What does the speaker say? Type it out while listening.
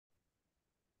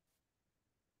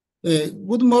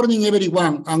Good morning,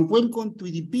 everyone, and welcome to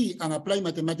EDP and Applied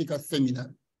Mathematics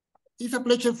Seminar. It's a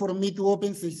pleasure for me to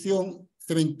open session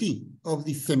 17 of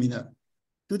this seminar.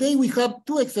 Today we have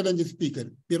two excellent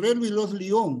speakers, Pierre-Louis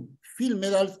Lions, field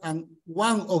medals and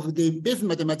one of the best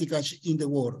mathematicians in the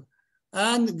world,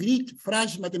 and Greek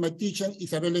French mathematician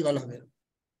Isabelle Gallagher.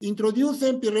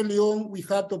 Introducing Pierre-Louis Lions, we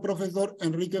have the Professor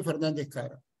Enrique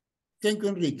Fernandez-Cara. Thank you,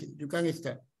 Enrique. You can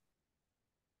start.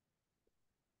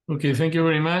 Okay, thank you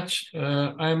very much.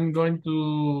 I'm going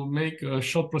to make a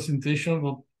short presentation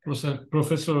of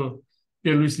Professor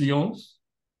Pierre-Louis Lions.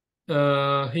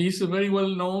 He is a very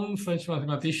well-known French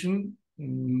mathematician.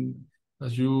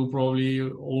 As you probably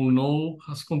all know,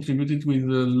 has contributed with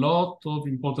a lot of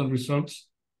important results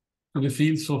to the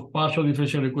fields of partial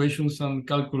differential equations and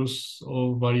calculus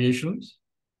of variations.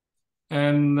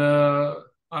 And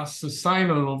as a sign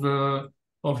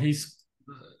of his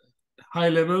high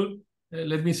level,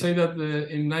 let me say that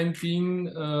in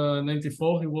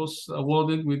 1994, he was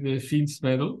awarded with the Fields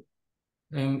Medal.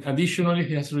 And additionally,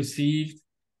 he has received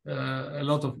a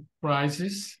lot of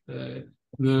prizes. The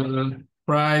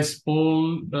prize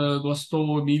Paul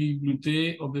Doisteau-Émile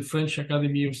Blutet of the French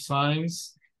Academy of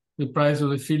Science, the prize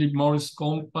of the Philip Morris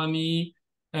Company,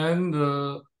 and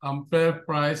the Ampere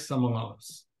Prize, among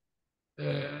others.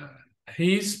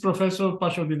 He is professor of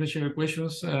partial differential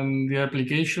equations and their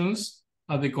applications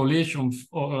at the Collège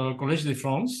de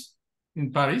France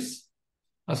in Paris,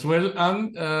 as well,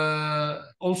 and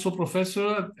also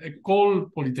professor at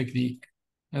École Polytechnique.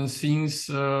 And since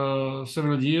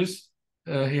several years,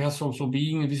 he has also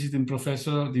been a visiting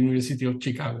professor at the University of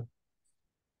Chicago.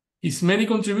 His many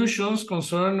contributions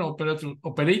concern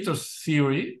operators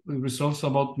theory, with results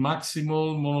about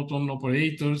maximal monotone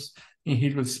operators in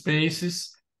Hilbert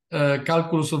spaces,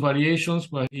 calculus of variations,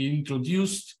 where he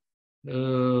introduced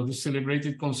the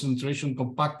celebrated concentration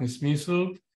compactness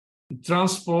method,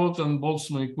 transport and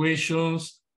Boltzmann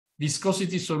equations,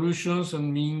 viscosity solutions,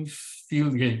 and mean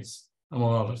field gains,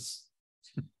 among others.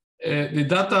 The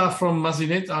data from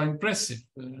Massinet are impressive.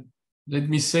 Let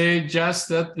me say just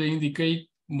that they indicate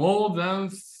more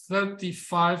than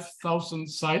 35,000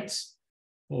 sites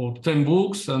or 10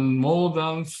 books and more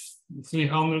than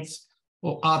 300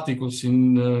 articles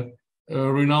in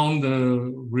renowned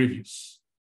reviews.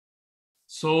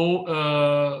 So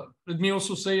let me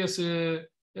also say as an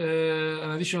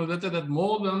additional data that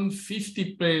more than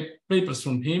 50 papers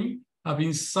from him have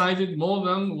been cited more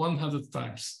than 100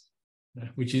 times,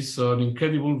 which is an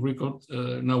incredible record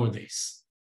nowadays.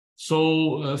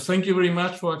 So thank you very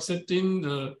much for accepting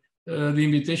the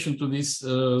invitation to this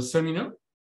seminar.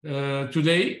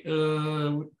 Today,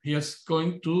 he is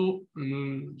going to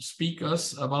speak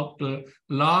us about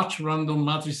large random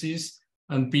matrices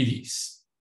and PDEs.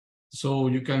 So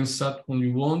you can start when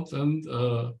you want, and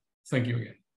thank you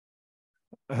again.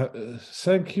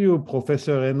 Thank you,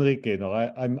 Professor Enrique. No,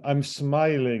 I'm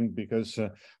smiling because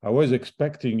I was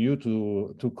expecting you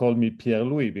to call me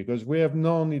Pierre-Louis, because we have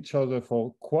known each other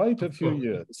for quite a few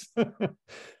years.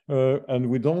 And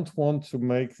we don't want to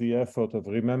make the effort of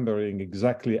remembering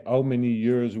exactly how many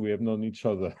years we have known each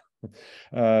other.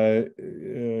 So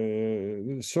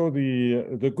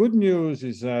the good news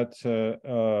is that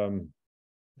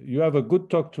you have a good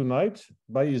talk tonight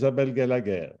by Isabelle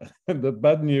Gallagher. The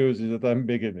bad news is that I'm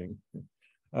beginning.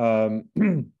 And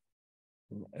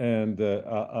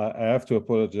I have to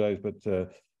apologize, but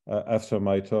after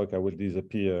my talk, I will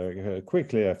disappear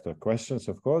quickly after questions,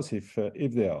 of course, if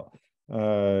they are,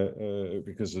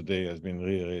 because the day has been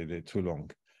really too long.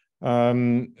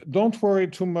 Don't worry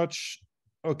too much.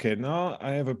 Okay, now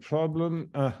I have a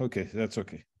problem. Okay, that's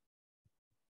okay.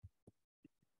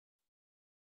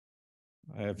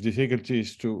 I have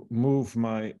difficulties to move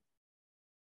my,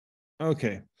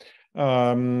 okay.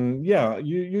 Yeah,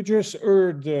 you just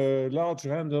heard large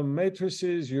random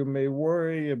matrices. You may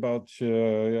worry about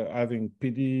having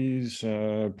PDEs,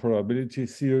 probability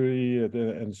theory,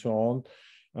 and so on.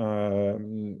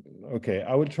 Okay,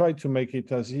 I will try to make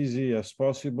it as easy as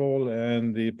possible,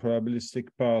 and the probabilistic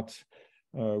part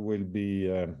will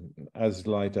be as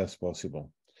light as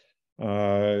possible.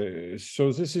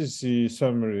 So this is the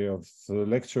summary of the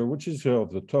lecture, which is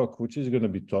of the talk, which is going to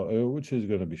be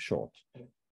short.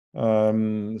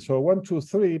 So 1, 2,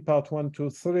 3, part 1, 2,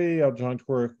 3, our joint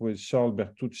work with Charles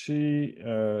Bertucci,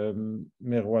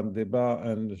 Merwan Deba,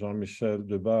 and Jean-Michel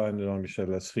Debat and Jean-Michel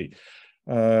Lasserie.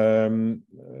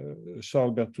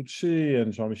 Charles Bertucci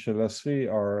and Jean-Michel Lasserie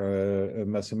are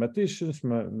mathematicians.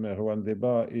 Merwan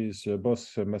Deba is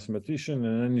both a mathematician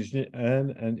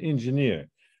and an engineer.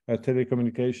 A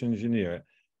telecommunication engineer.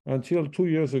 Until 2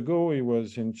 years ago, he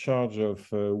was in charge of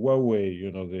Huawei,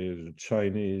 you know, the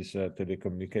Chinese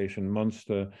telecommunication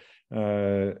monster.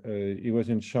 He was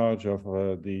in charge of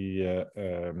the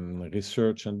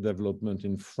research and development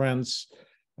in France,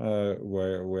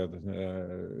 with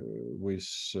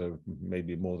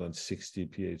maybe more than 60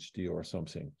 PhD or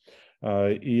something.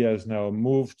 He has now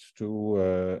moved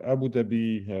to Abu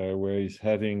Dhabi, where he's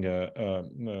heading a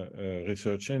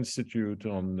research institute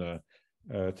on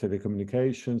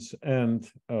telecommunications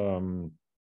and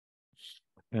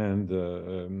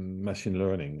machine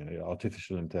learning,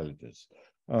 artificial intelligence.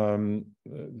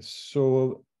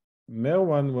 So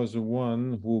Merwan was the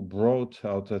one who brought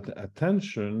out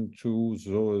attention to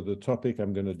the topic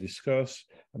I'm going to discuss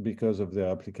because of their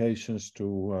applications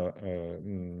to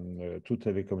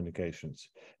telecommunications,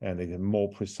 and more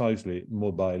precisely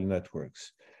mobile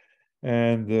networks.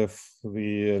 And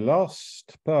the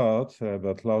last part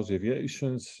about Laur's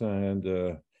deviations and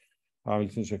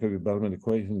Hamilton-Jacobi-Bellman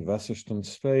equation, Wasserstein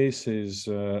space, is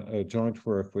a joint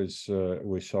work with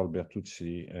Charles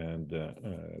Bertucci and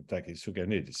Takis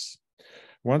Souganidis.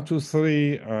 1, 2,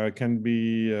 3 can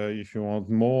be, if you want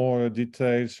more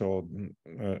details or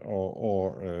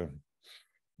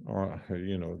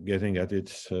you know, getting at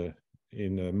it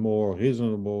in a more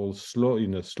reasonable,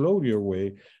 in a slower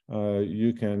way,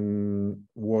 you can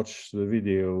watch the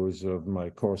videos of my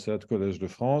course at Collège de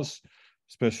France,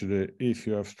 especially if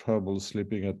you have trouble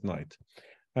sleeping at night.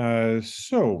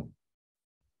 So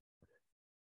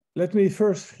let me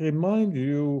first remind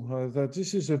you that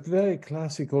this is a very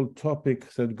classical topic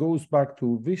that goes back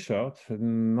to Wishart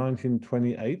in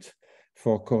 1928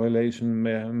 for correlation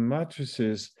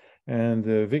matrices, and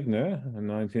Wigner in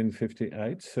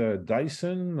 1958,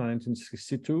 Dyson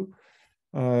 1962,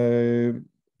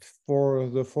 for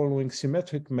the following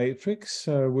symmetric matrix,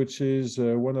 which is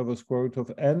 1 over square root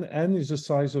of n. N is the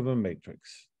size of a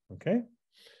matrix, okay?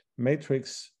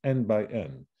 Matrix n by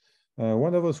n.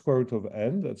 1 over square root of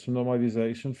n, that's a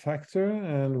normalization factor,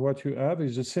 and what you have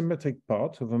is a symmetric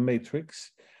part of a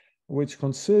matrix, which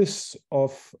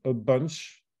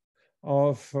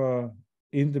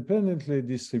independently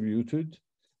distributed,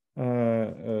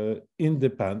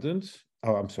 independent,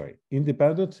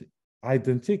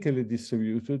 identically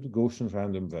distributed Gaussian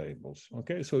random variables.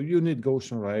 Okay, so you need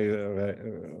Gaussian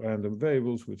random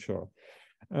variables which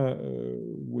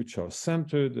are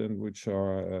centered and which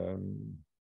are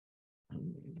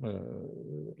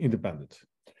independent.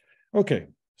 Okay,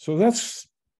 so that's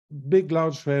big,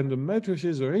 large random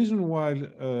matrices. The reason why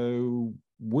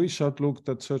Wishart looked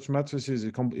at such matrices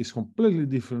is completely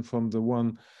different from the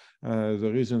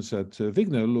reasons that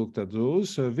Wigner looked at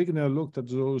those. Wigner looked at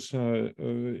those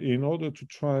in order to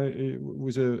try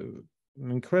with an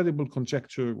incredible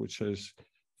conjecture, which is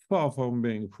far from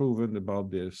being proven,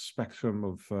 about the spectrum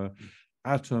of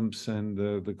atoms and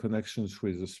the connections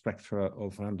with the spectra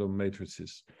of random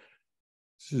matrices.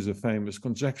 This is a famous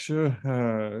conjecture,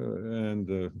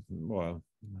 and well,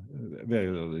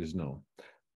 very little is known.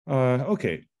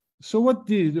 Okay, so what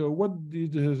did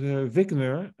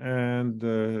Wigner and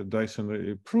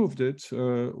Dyson proved it?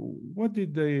 What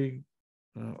did they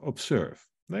observe?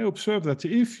 They observed that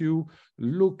if you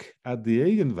look at the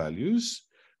eigenvalues,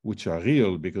 which are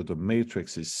real because the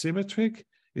matrix is symmetric,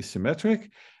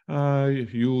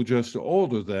 you just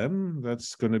order them.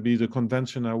 That's going to be the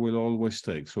convention I will always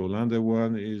take. So lambda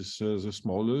 1 is the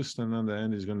smallest, and lambda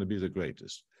n is going to be the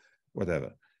greatest,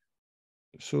 whatever.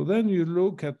 So then you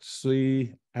look at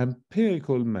the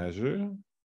empirical measure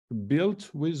built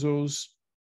with those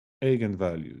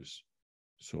eigenvalues.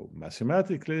 So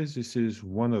mathematically, this is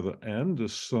 1 over n, the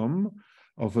sum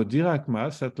of a Dirac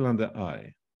mass at lambda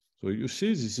I. So you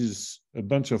see, this is a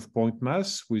bunch of point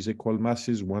mass with equal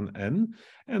masses 1n,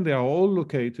 and they are all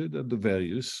located at the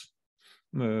various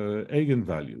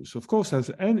eigenvalues. Of course,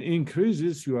 as n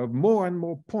increases, you have more and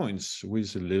more points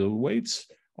with little weights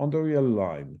on the real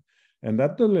line. And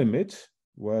at the limit,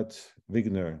 what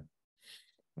Wigner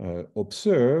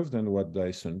observed and what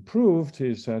Dyson proved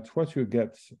is that what you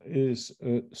get is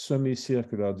a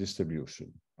semicircular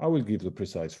distribution. I will give the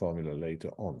precise formula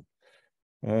later on.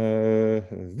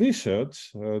 Wishart,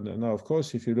 now of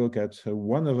course, if you look at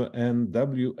 1 over n,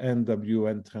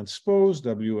 wn transpose,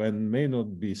 wn may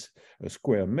not be a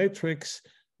square matrix.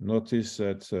 Notice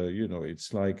that, you know,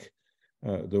 it's like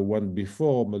the one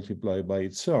before multiplied by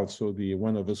itself. So the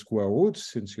 1 over square root,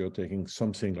 since you're taking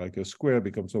something like a square,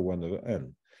 becomes a 1 over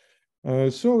n.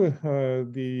 So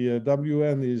the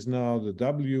wn is now, the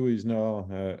w is now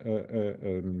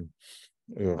a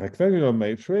rectangular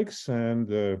matrix,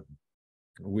 and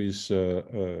with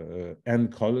n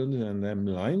columns and m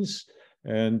lines.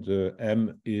 and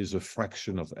m is a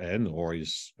fraction of n, or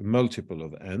is a multiple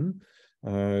of n.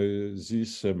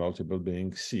 This multiple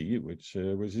being c, which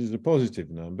is a positive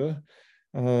number.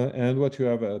 And what you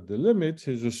have at the limit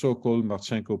is a so-called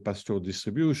Marchenko-Pastur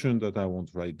distribution that I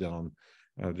won't write down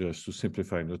just to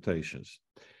simplify notations.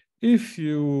 If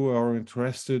you are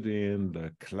interested in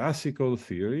the classical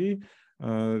theory,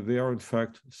 there are in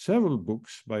fact several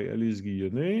books by Elise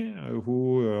Guillonnet,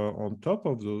 who on top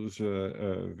of those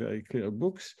very clear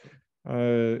books,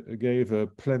 gave a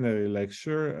plenary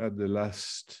lecture at the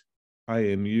last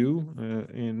IMU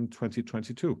in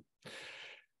 2022.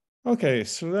 Okay,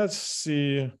 so that's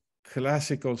the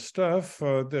classical stuff.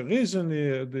 The reason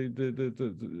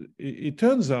it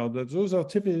turns out that those are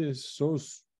typically,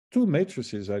 those two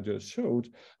matrices I just showed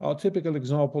are typical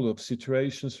example of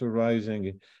situations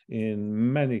arising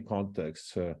in many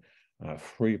contexts,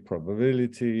 free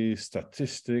probability,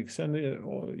 statistics, and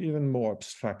even more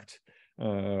abstract,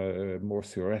 more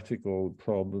theoretical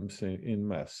problems in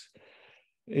maths.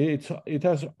 It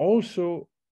has also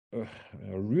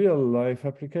real-life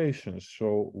applications,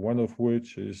 so one of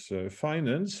which is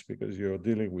finance, because you're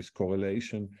dealing with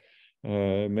correlation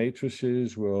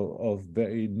matrices of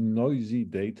very noisy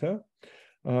data.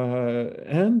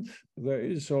 And there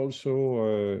is also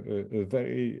a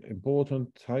very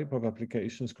important type of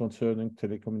applications concerning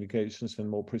telecommunications, and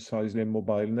more precisely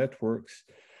mobile networks.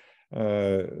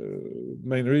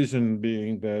 Main reason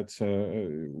being that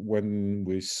when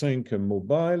we sync a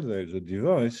mobile, there's a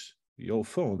device, your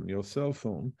phone, your cell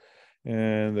phone,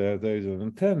 and there is an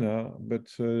antenna, but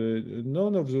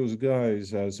none of those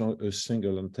guys has a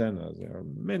single antenna. There are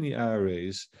many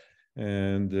arrays,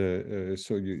 and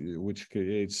which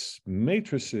creates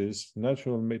matrices,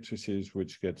 natural matrices,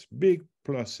 which gets big,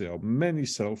 plus there are many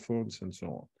cell phones and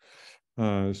so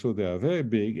on. So they are very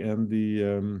big, and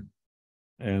the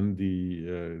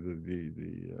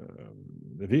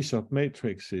Wishart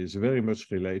matrix is very much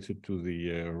related to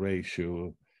the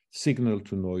ratio, signal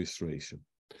to noise ratio.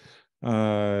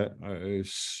 I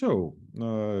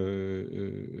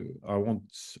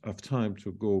won't have time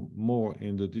to go more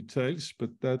in the details, but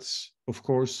that's, of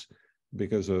course,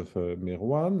 because of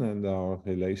Mirwan and our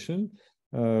relation.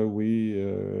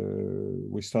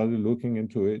 We started looking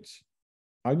into it.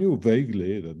 I knew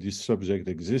vaguely that this subject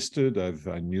existed.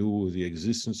 I knew the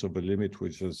existence of a limit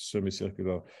which has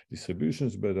semicircular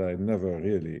distributions, but I never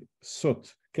really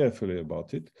thought carefully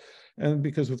about it. And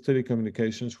because of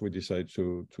telecommunications, we decided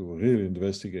to really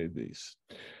investigate this.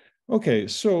 Okay,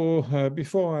 so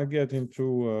before I get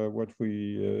into what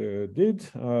we did,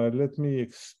 let me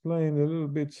explain a little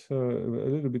bit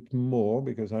more,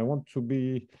 because I want to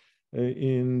be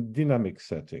in dynamic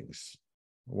settings.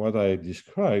 What I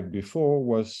described before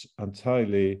was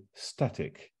entirely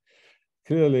static.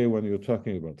 Clearly, when you're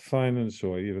talking about finance,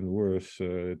 or even worse,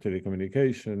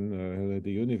 telecommunication,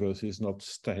 the universe is not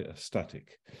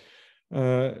static.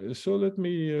 So let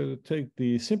me take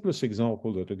the simplest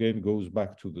example that again goes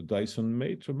back to the Dyson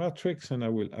matrix, and I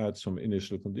will add some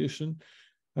initial condition.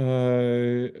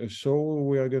 So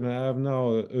we are going to have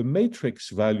now a matrix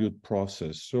valued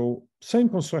process. So same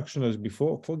construction as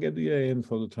before, forget the AN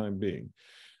for the time being.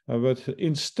 But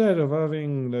instead of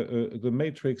having the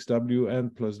matrix Wn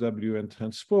plus Wn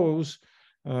transpose,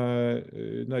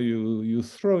 now you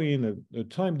throw in a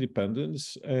time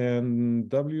dependence, and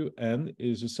Wn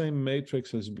is the same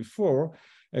matrix as before,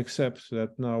 except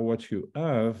that now what you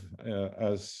have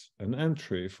as an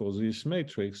entry for this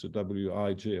matrix, the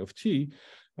Wij of t,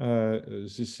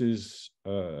 this is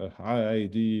a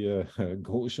high-ID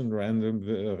Gaussian random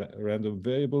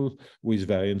variable with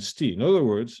variance t. In other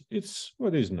words, it's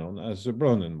what is known as the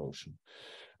Brownian motion.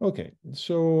 Okay,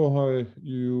 so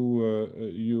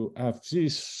you have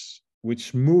this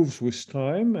which moves with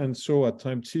time, and so at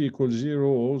time t equals 0,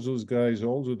 all those guys,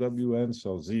 all the Wn's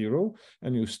are 0,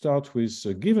 and you start with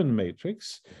a given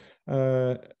matrix,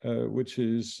 which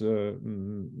is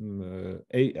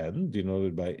AN,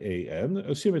 denoted by AN,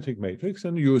 a symmetric matrix,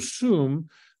 and you assume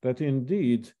that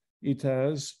indeed it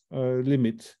has a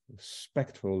limit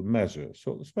spectral measure.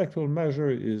 So the spectral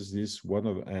measure is this 1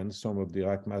 of n, sum of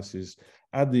Dirac masses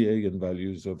at the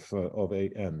eigenvalues of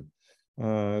AN,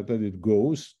 that it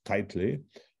goes tightly,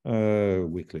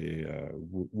 weakly,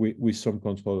 with some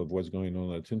control of what's going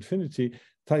on at infinity,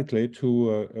 tightly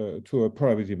to a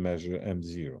probability measure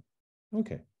M0.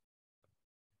 Okay.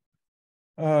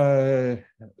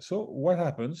 So what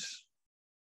happens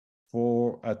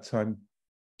at time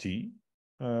t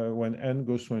when n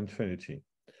goes to infinity?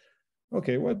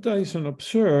 Okay, what Dyson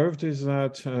observed is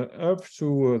that up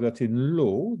to that in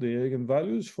low, the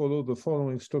eigenvalues follow the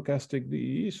following stochastic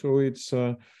DE. So it's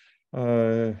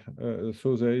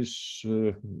So there is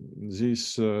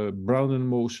this Brownian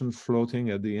motion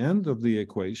floating at the end of the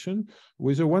equation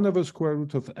with a 1 over square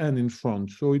root of n in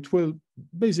front. So it will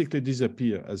basically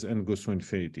disappear as n goes to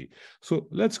infinity. So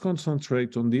let's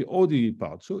concentrate on the ODE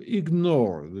part. So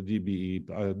ignore the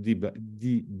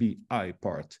DBI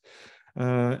part.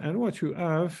 And what you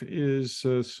have is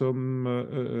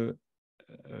you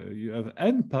have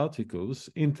n particles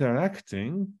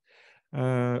interacting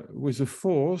with a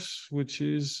force which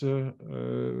is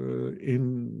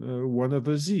in 1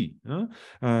 over z.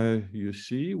 You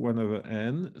see 1 over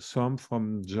n, sum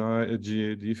from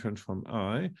j different from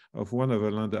I, of 1 over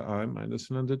lambda I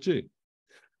minus lambda j.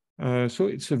 So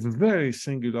it's a very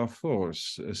singular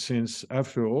force, since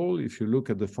after all, if you look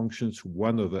at the functions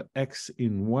 1 over x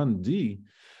in 1D,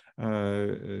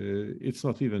 it's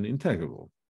not even integrable.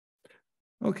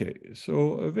 Okay,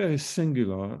 so a very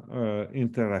singular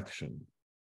interaction.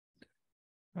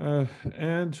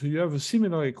 And you have a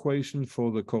similar equation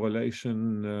for the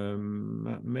correlation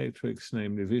matrix,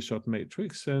 namely Wishart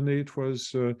matrix, and it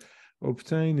was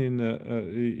obtained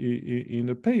in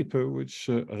a paper which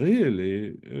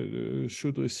really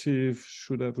should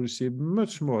have received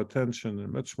much more attention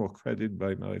and much more credit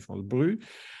by Marie-France Bru,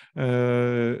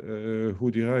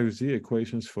 who derives the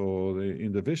equations for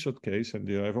in the Wishart case, and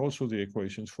derive also the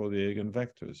equations for the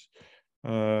eigenvectors.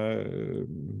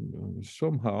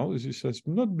 Somehow this has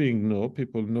not been ignored.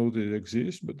 People know they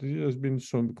exist, but it has been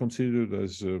considered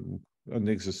as an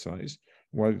exercise,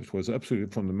 while it was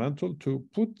absolutely fundamental to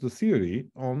put the theory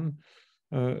on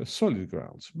solid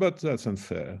grounds. But that's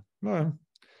unfair. Well,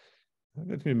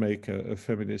 let me make a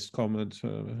feminist comment.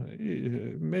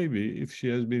 Maybe if she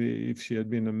had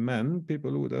been a man,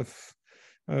 people would have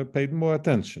paid more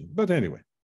attention. But anyway.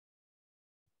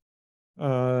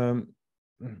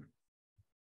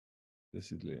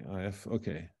 Decidedly, I have,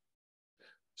 okay.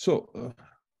 So,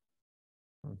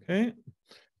 okay.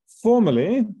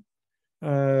 Formally,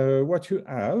 what you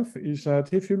have is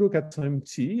that if you look at time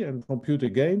t and compute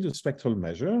again the spectral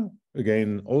measure,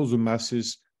 again, all the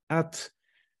masses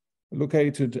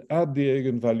located at the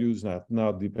eigenvalues that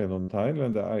now depend on time,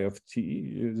 and the I of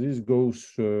t, this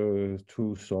goes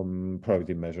to some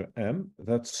probability measure m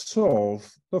that solve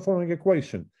the following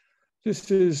equation.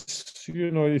 This is, you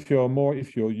know, if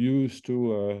you're used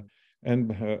to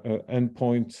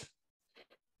endpoint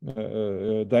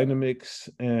dynamics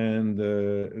and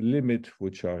limit,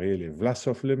 which are really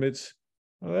Vlasov limits,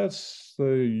 that's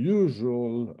the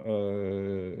usual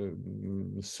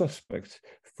suspect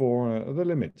for the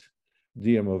limit.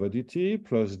 dm over dt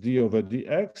plus d over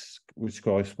dx, which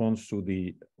corresponds to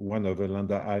the 1 over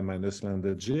lambda I minus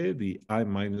lambda j, the I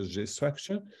minus j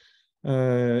structure.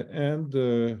 And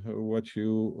what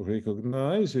you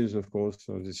recognize is, of course,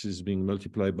 this is being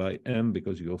multiplied by m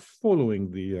because you're following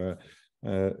the,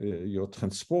 you're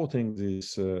transporting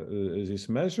this this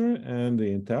measure, and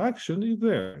the interaction is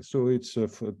there. So it's a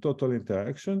total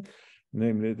interaction,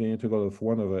 namely the integral of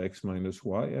 1 over x minus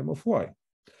y, m of y.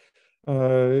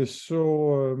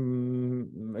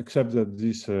 Except that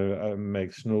this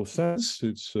makes no sense.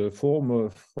 It's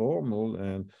formal,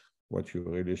 and what you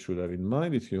really should have in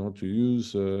mind if you want to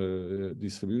use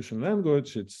distribution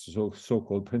language, it's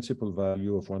so-called principal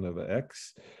value of 1 over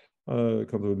x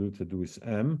convoluted with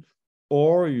m,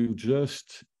 or you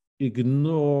just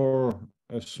ignore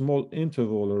a small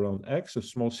interval around x, a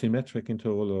small symmetric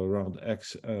interval around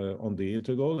x on the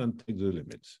integral, and take the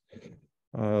limits.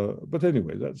 But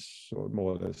anyway, that's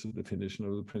more or less the definition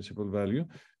of the principal value.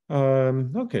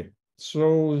 Okay.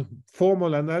 So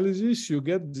formal analysis, you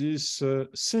get this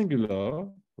singular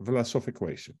Vlasov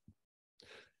equation.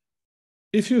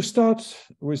 If you start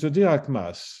with the Dirac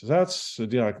mass, that's the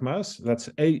Dirac mass, that's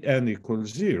an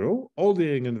equals 0. All the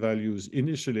eigenvalues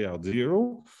initially are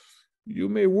 0. You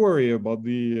may worry about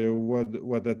the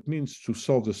what that means to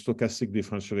solve the stochastic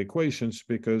differential equations,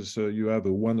 because you have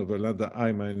a 1 over lambda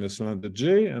I minus lambda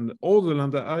j, and all the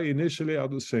lambda I initially are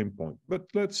the same point. But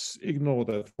let's ignore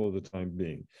that for the time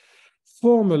being.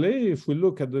 Formally, if we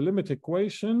look at the limit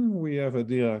equation, we have a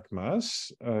Dirac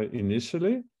mass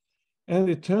initially, and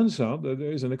it turns out that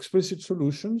there is an explicit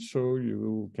solution, so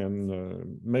you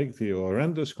can make the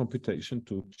horrendous computation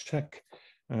to check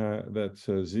that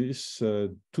this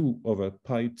 2 over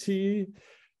pi t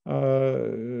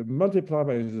multiplied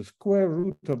by the square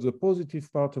root of the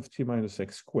positive part of t minus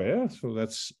x squared, so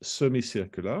that's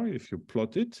semicircular if you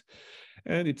plot it,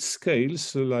 and it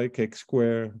scales like x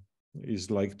squared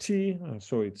is like t,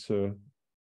 so it's a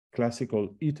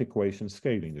classical heat equation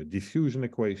scaling, a diffusion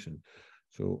equation.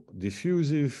 So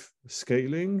diffusive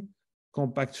scaling,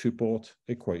 compact support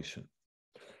equation.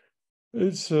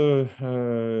 It's the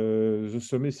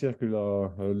semicircular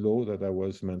law that I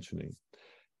was mentioning.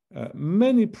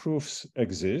 Many proofs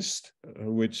exist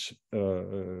which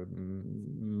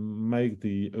make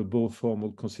the above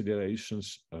formal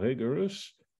considerations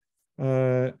rigorous,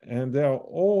 and they are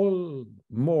all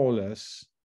more or less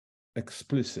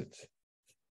explicit,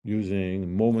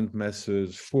 using moment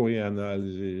methods, Fourier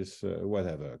analysis,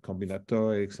 whatever,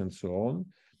 combinatorics, and so on.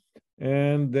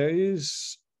 And there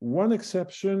is one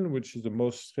exception, which is the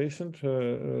most recent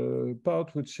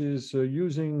part, which is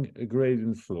using a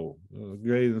gradient flow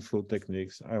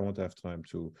techniques. I won't have time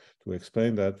to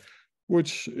explain that,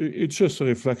 which it's just a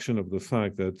reflection of the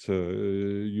fact that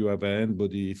you have an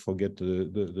n-body, forget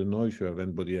the noise, you have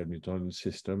n-body Hamiltonian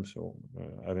system, so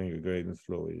having a gradient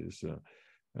flow is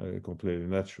completely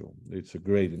natural. It's a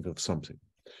gradient of something.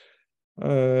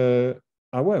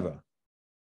 However,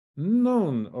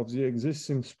 none of the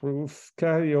existing proofs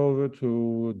carry over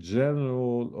to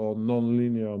general or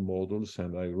nonlinear models,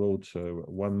 and I wrote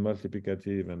one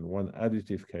multiplicative and one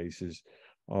additive cases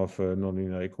of a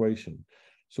nonlinear equation.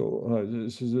 So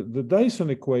this is the Dyson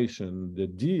equation, the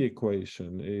D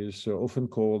equation, is often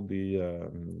called the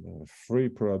free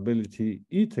probability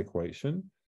heat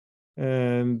equation.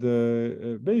 And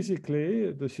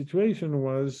basically, the situation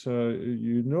was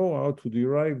you know how to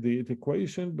derive the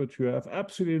equation, but you have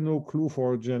absolutely no clue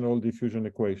for a general diffusion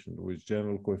equation with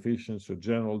general coefficients or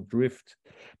general drift.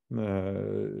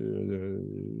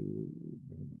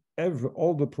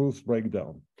 All the proofs break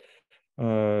down.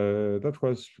 That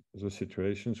was the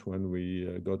situations when we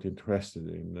got interested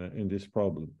in this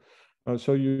problem.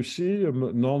 So you see a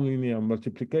nonlinear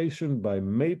multiplication by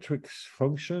matrix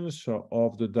functions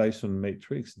of the Dyson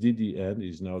matrix. DDN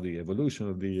is now the evolution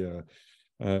of the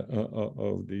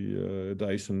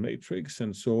Dyson matrix.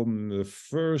 And so the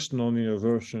first nonlinear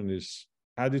version is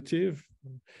additive,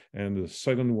 and the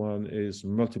second one is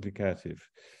multiplicative.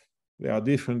 They are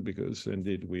different because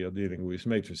indeed we are dealing with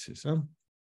matrices. Huh?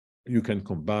 You can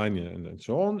combine and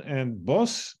so on, and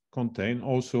both contain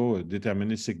also a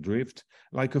deterministic drift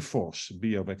like a force,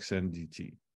 B of xn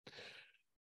dt.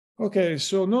 Okay,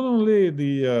 so not only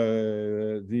the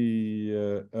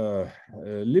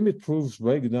limit proofs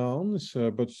breakdowns,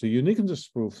 but the uniqueness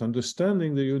proofs,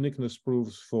 understanding the uniqueness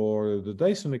proofs for the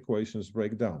Dyson equations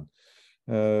break down.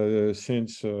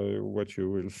 Since what you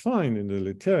will find in the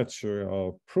literature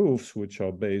are proofs which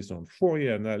are based on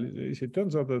Fourier analysis, it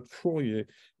turns out that Fourier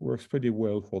works pretty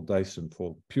well for Dyson,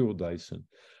 for pure Dyson,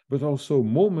 but also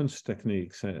moments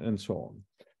techniques and so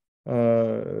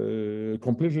on.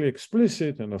 Completely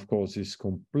explicit, and of course this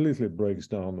completely breaks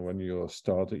down when you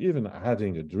start even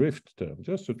adding a drift term,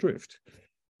 just a drift.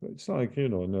 It's like, you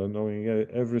know, knowing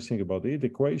everything about the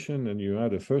equation, and you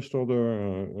add a first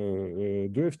order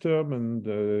drift term, and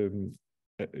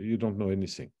you don't know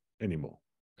anything anymore.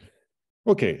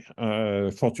 Okay,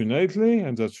 fortunately,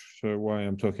 and that's why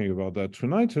I'm talking about that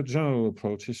tonight, a general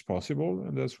approach is possible,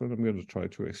 and that's what I'm going to try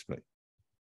to explain.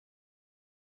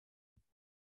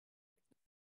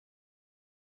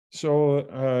 So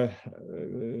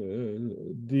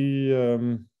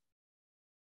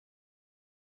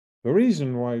the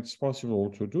reason why it's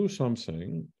possible to do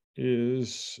something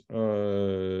is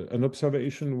an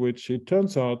observation which it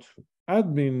turns out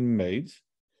had been made,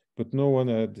 but no one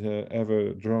had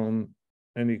ever drawn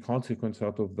any consequence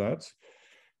out of that.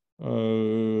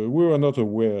 We were not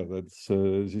aware that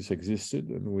this existed,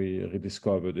 and we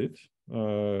rediscovered it.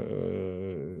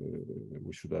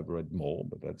 We should have read more,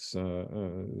 but that's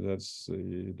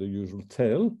the usual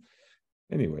tale.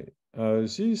 Anyway,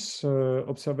 this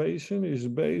observation is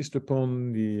based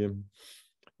upon the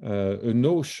a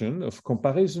notion of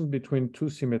comparison between two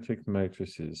symmetric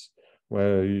matrices,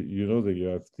 where you know that you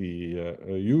have the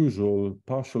usual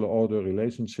partial order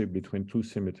relationship between two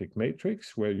symmetric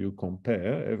matrices, where you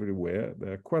compare everywhere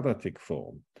their quadratic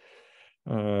form.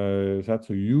 That's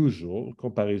a usual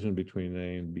comparison between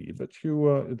A and B, but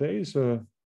there is a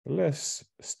less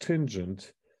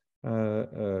stringent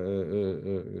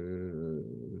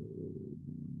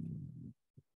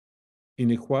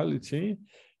inequality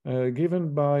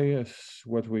given by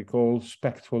what we call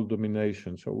spectral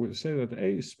domination. So we say that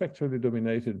A is spectrally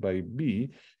dominated by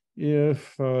B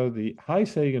if the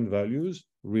highest eigenvalues,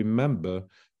 remember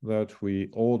that we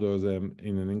order them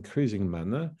in an increasing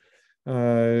manner,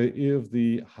 if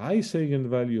the highest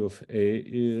eigenvalue of A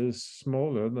is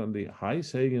smaller than the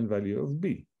highest eigenvalue of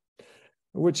B,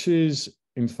 which is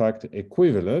in fact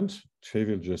equivalent,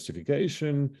 trivial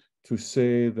justification, to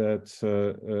say that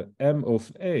M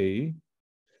of A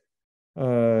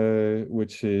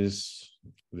which is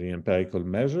the empirical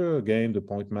measure. Again, the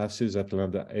point masses at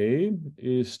lambda A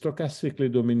is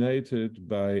stochastically dominated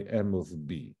by M of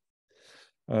B.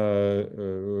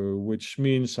 Which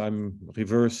means I'm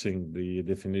reversing the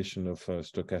definition of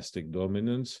stochastic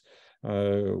dominance.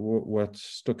 What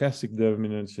stochastic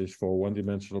dominance is for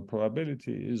one-dimensional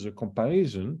probability is a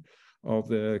comparison of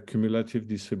the cumulative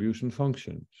distribution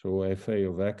function. So fa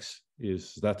of x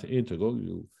is that integral.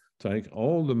 You take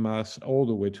all the mass all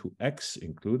the way to x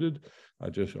included. I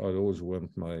always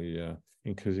want my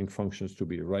increasing functions to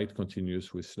be right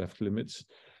continuous with left limits.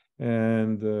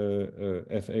 And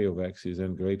fa of x is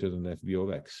then greater than fb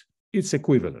of x. It's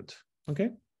equivalent,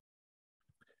 okay?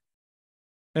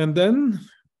 And then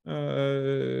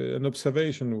an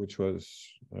observation which was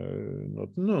not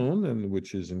known and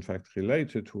which is in fact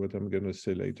related to what I'm going to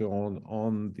say later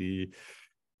on the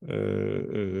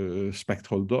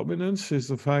spectral dominance is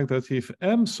the fact that if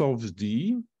M solves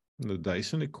D, the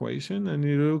Dyson equation, and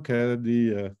you look at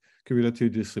the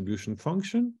cumulative distribution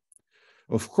function,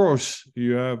 of course,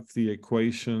 you have the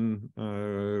equation,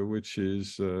 which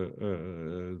is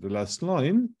the last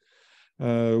line,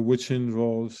 which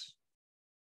involves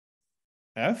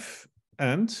f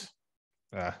and,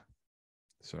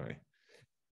 sorry.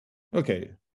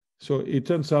 Okay, so it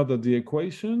turns out that the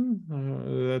equation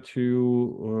that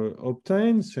you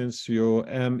obtain, since your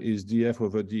m is df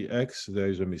over dx, there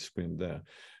is a misprint there.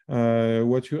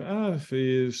 What you have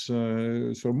is,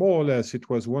 so more or less, it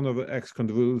was 1 over x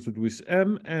convoluted with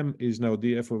m. M is now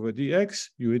df over dx.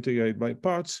 You integrate by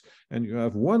parts, and you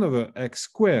have 1 over x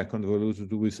squared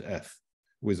convoluted with f,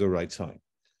 with the right sign.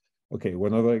 Okay,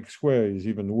 1 over x squared is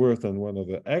even worse than 1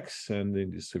 over x, and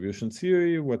in distribution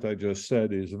theory, what I just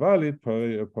said is valid,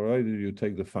 provided you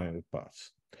take the finite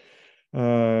parts.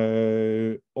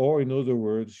 Or in other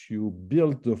words, you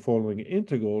build the following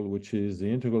integral, which is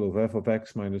the integral of f of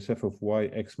x minus f of y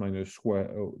x minus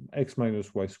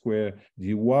y squared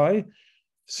dy.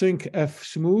 Think f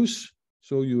smooth,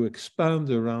 so you expand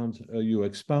around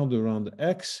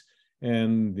x,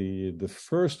 and the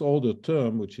first order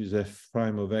term, which is f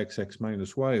prime of x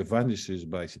minus y, vanishes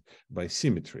by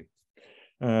symmetry.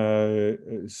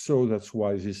 So that's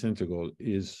why this integral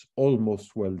is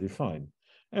almost well defined.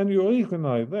 And you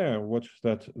recognize there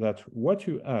that what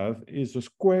you have is the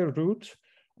square root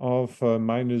of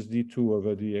minus d2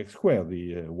 over dx squared,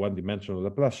 the one-dimensional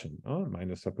Laplacian,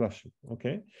 minus Laplacian,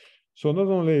 okay? So not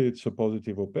only it's a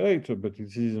positive operator, but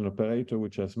it is an operator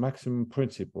which has maximum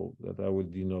principle that I will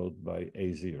denote by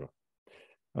A0.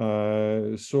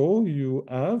 So you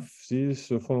have this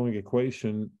following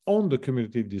equation on the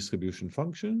cumulative distribution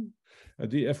function,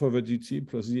 df over dt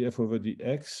plus df over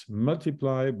dx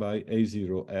multiplied by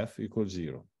a0f equals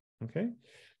 0. Okay,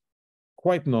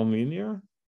 quite nonlinear,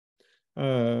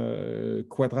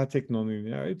 quadratic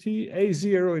nonlinearity.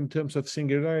 A0 in terms of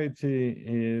singularity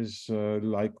is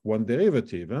like one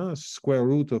derivative, square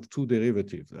root of two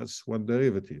derivatives. That's one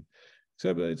derivative.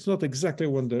 Except it's not exactly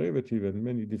one derivative, and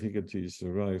many difficulties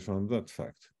arise from that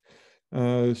fact.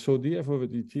 So df over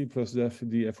dt plus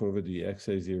df over dx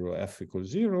a0f equals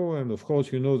 0, and of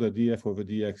course you know that df over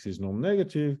dx is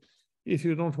non-negative. If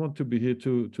you don't want to be here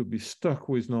to be stuck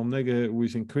with non-negative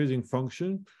with increasing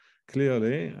function,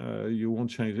 clearly you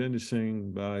won't change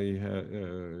anything by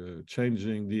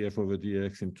changing df over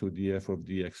dx into df of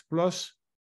dx plus.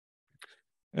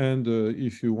 And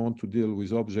if you want to deal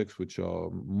with objects which are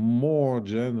more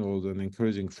general than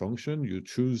increasing function, you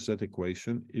choose that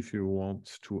equation if you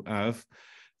want to have,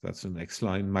 that's the next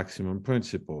line, maximum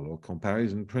principle or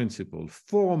comparison principle.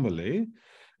 Formally,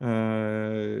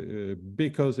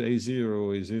 because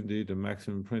A0 is indeed a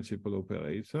maximum principle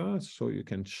operator, so you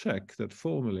can check that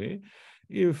formally,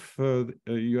 if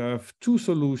you have two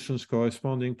solutions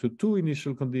corresponding to two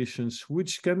initial conditions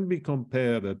which can be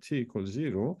compared at t equals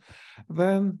 0,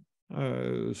 then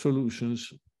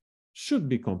solutions should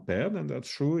be compared, and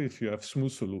that's true if you have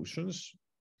smooth solutions.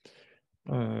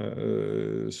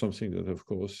 Something that, of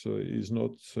course, is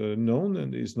not known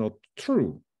and is not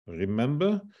true.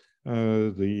 Remember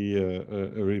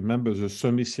the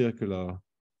semicircular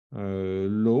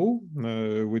law,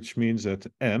 which means that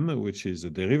m, which is the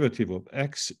derivative of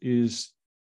x, is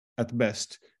at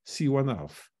best c1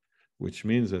 half, which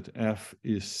means that f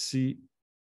is c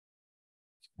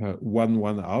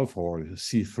 1 half or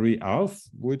c3 half,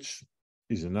 which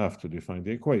is enough to define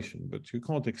the equation, but you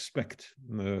can't expect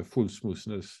full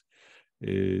smoothness.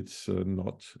 It's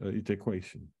not its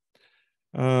equation.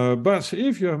 But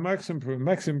if you have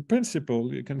maximum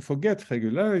principle, you can forget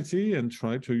regularity and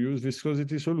try to use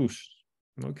viscosity solutions.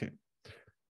 Okay.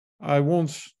 I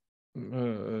won't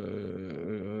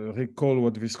recall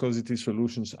what viscosity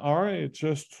solutions are. It's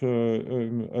just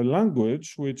a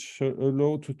language which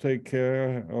allows to take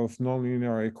care of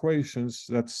nonlinear equations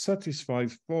that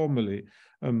satisfies formally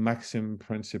a maximum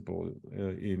principle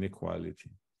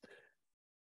inequality.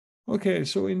 Okay,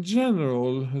 so in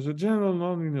general, the general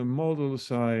nonlinear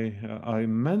models I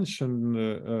mentioned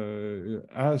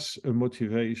as a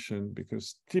motivation,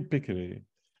 because typically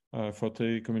for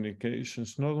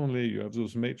telecommunications, not only you have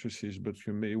those matrices, but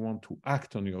you may want to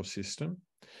act on your system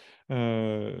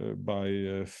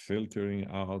by filtering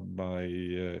out, by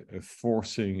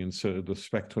forcing the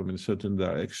spectrum in certain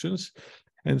directions.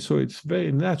 And so it's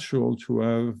very natural to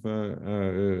have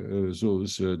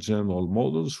those general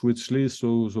models, which leads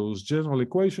to those general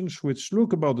equations, which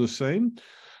look about the same.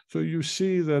 So you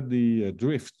see that the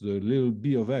drift, the little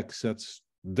b of x, that's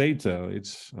data.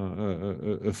 It's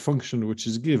a function which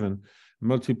is given,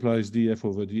 multiplies df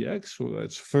over dx. So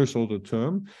that's first order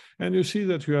term. And you see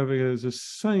that you have the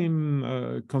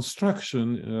same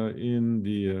construction in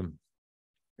the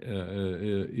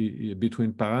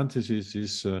between parentheses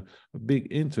is a big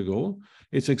integral.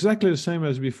 It's exactly the same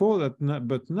as before,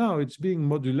 but now it's being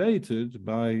modulated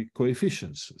by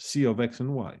coefficients, c of x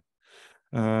and y.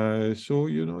 So,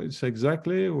 you know, it's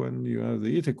exactly when you have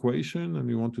the heat equation and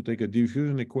you want to take a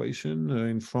diffusion equation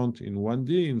in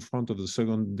 1D, in front of the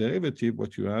second derivative,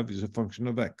 what you have is a function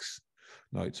of x.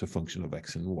 Now it's a function of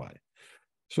x and y.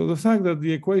 So the fact that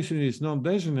the equation is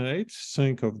non-degenerate,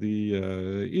 think of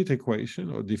the heat equation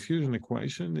or diffusion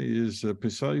equation, is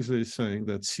precisely saying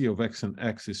that C of x and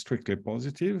x is strictly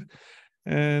positive.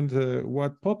 And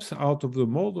what pops out of the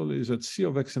model is that C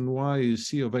of x and y is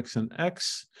C of x and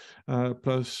x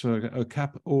plus a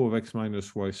cap O of x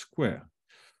minus y squared,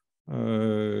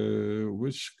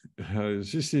 which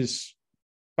this is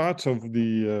part of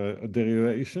the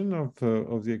derivation of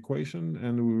the equation,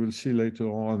 and we will see later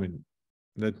on. I mean,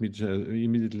 let me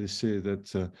immediately say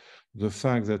that the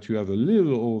fact that you have a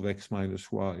little O of x minus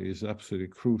y is absolutely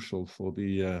crucial for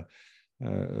the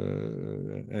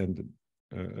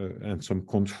and some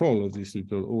control of this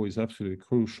little O is absolutely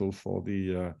crucial for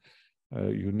the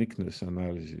uniqueness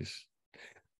analysis.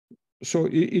 So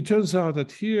it turns out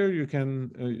that here you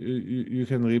can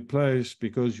replace,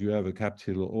 because you have a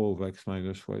capital O of x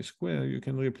minus y squared, you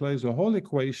can replace the whole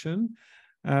equation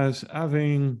as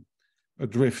having a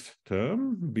drift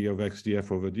term, b of x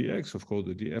df over dx, of course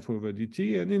the df over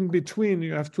dt, and in between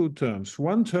you have two terms.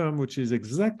 One term which is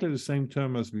exactly the same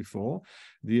term as before,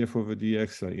 df over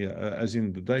dx, as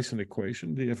in the Dyson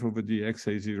equation, df over dx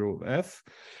a0 of f,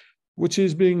 which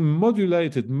is being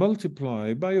modulated,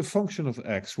 multiplied by a function of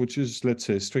x, which is, let's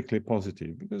say, strictly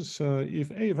positive. Because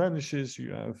if a vanishes,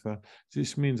 you have,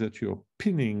 this means that you're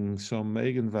pinning some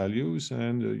eigenvalues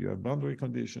and you have boundary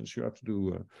conditions, you have to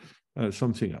do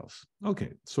something else.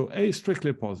 Okay, so a is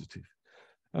strictly positive.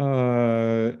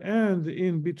 And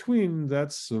in between,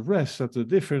 that's the rest, that's the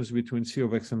difference between C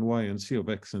of x and y and C of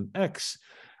x and x.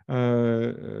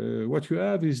 What you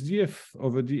have is df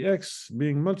over dx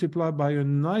being multiplied by a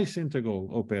nice integral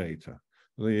operator.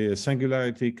 The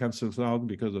singularity cancels out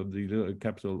because of the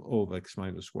capital O of x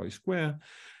minus y squared.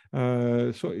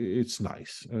 So it's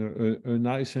nice, a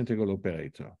nice integral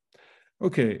operator.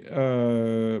 Okay,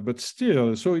 but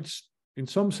still, so it's, in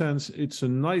some sense, it's a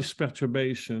nice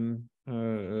perturbation.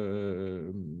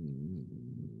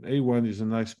 A1 is a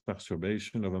nice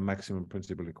perturbation of a maximum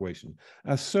principle equation.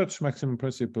 As such, maximum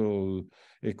principle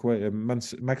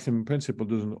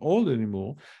doesn't hold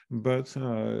anymore, but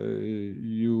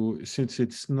since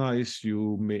it's nice,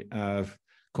 you may have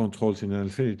controls in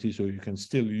infinity, so you can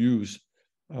still use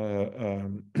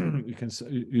you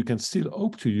can still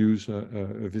hope to use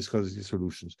viscosity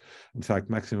solutions. In fact,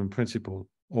 maximum principle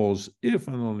holds if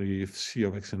and only if C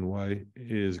of x and y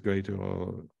is greater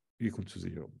or equal to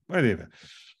 0. Anyway,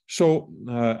 so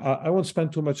I won't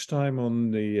spend too much time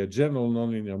on the general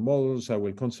nonlinear models. I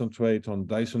will concentrate on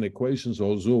Dyson equations,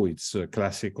 although it's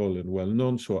classical and well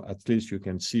known, so at least you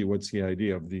can see what's the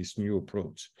idea of this new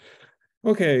approach.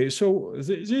 Okay, so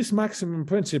this maximum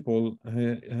principle,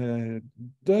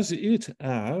 does it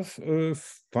have a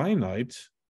finite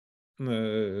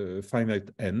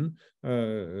n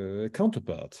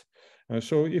counterpart?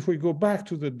 So if we go back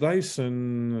to the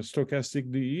Dyson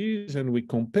stochastic DEs and we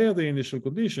compare the initial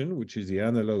condition, which is the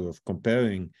analog of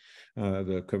comparing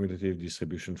the commutative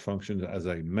distribution function, as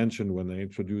I mentioned when I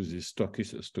introduced this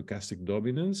stochastic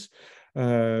dominance,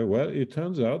 well, it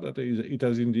turns out that it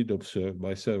has indeed observed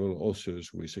by several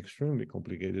authors with extremely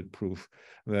complicated proof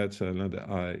that lambda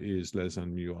I is less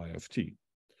than mu I of t.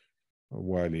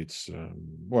 while it's,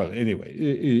 well, anyway,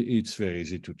 it's very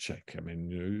easy to check. I mean,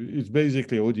 it's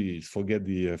basically ODEs. Forget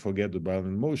the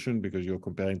Brown motion, because you're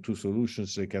comparing two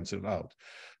solutions, they cancel out.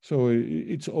 So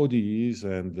it's ODEs,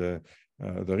 and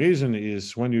the reason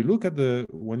is when you look at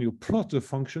when you plot the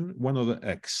function 1 over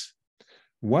x,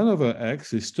 1 over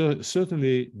x is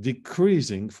certainly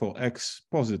decreasing for x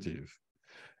positive,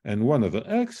 and 1 over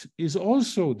x is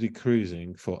also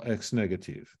decreasing for x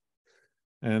negative.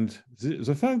 And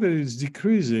the fact that it's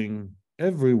decreasing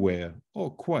everywhere,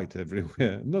 or quite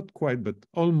everywhere, not quite, but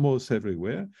almost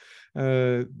everywhere,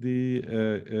 is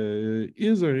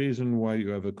the reason why you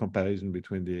have a comparison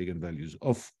between the eigenvalues.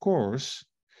 Of course,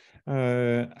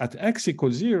 at x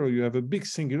equals 0, you have a big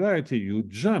singularity. You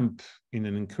jump in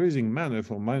an increasing manner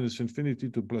from -infinity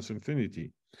to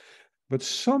 +infinity. But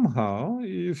somehow,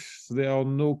 if there are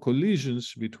no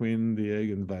collisions between the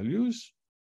eigenvalues,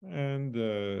 and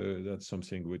that's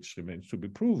something which remains to be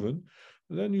proven,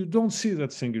 then you don't see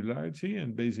that singularity,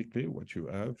 and basically what you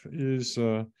have is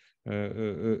a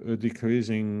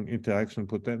decreasing interaction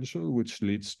potential, which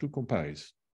leads to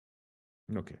comparison.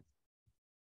 Okay.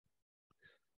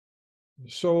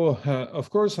 So, of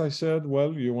course, I said,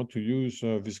 well, you want to use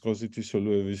viscosity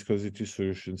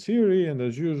solution theory, and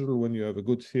as usual, when you have a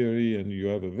good theory and you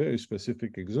have a very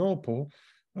specific example,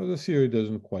 the theory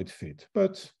doesn't quite fit.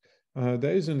 But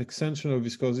there is an extension of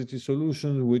viscosity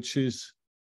solution, which is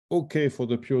okay for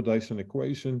the pure Dyson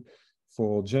equation.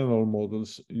 For general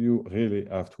models, you really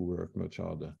have to work much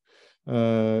harder.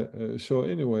 So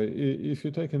anyway, if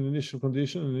you take an initial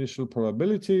condition, initial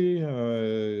probability,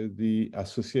 the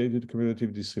associated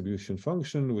cumulative distribution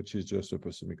function, which is just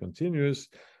upper semi-continuous,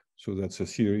 so that's a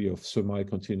theory of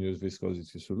semi-continuous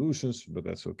viscosity solutions, but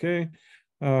that's okay.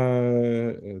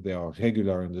 They are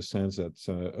regular in the sense that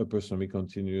upper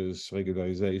semi-continuous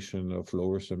regularization of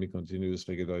lower semi-continuous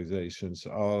regularizations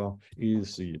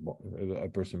is the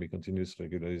upper semi-continuous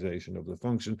regularization of the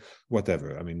function, whatever.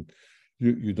 I mean,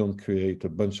 you don't create a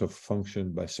bunch of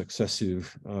function by successive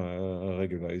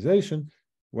regularization,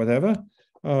 whatever.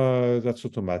 That's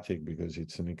automatic because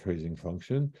it's an increasing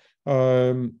function.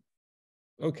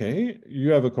 Okay, you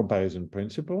have a comparison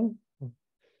principle.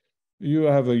 You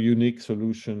have a unique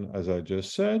solution, as I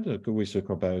just said, with a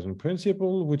comparison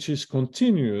principle, which is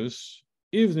continuous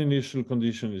if the initial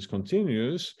condition is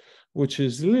continuous, which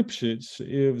is Lipschitz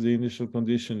if the initial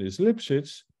condition is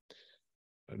Lipschitz.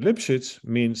 Lipschitz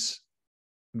means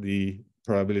the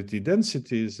probability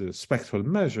density is a spectral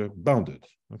measure bounded,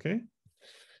 okay?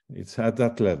 It's at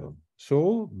that level.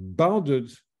 So bounded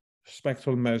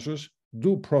spectral measures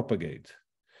do propagate.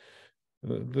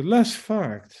 The last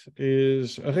fact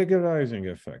is a regularizing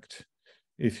effect.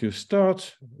 If you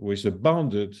start with a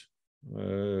bounded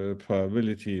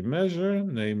probability measure,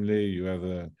 namely you have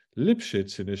a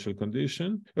Lipschitz initial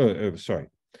condition,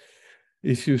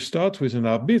 if you start with an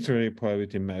arbitrary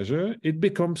probability measure, it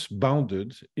becomes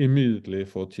bounded immediately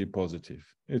for T positive.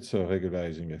 It's a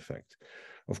regularizing effect.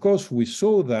 Of course, we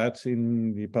saw that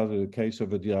in the part of the case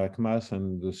of the Dirac mass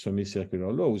and the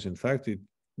semicircular laws. In fact, it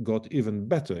got even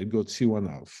better. It got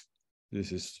C1/2.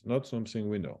 This is not something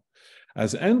we know.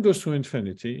 As n goes to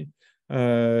infinity,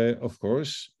 of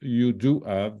course, you do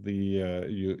have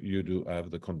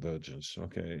the convergence.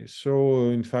 Okay, so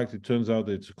in fact, it turns out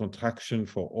it's a contraction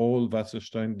for all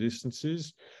Wasserstein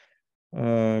distances.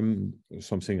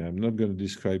 Something I'm not going to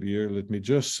describe here. Let me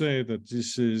just say that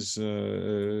this is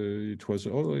it was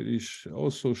already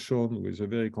also shown with a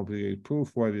very complicated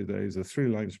proof. While there is a 3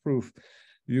 lines proof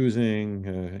using,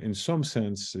 in some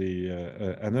sense,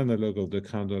 an analog of the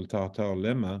Crandall-Tartar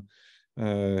lemma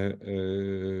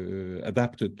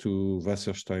adapted to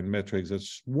Wasserstein metrics.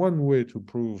 That's one way to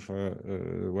prove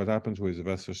what happens with the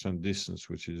Wasserstein distance,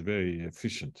 which is very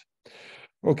efficient.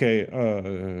 Okay,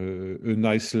 a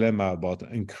nice lemma about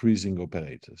increasing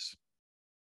operators,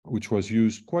 which was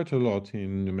used quite a lot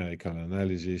in numerical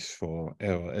analysis for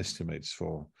error estimates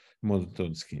for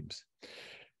monotone schemes.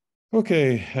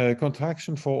 Okay,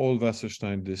 contraction for all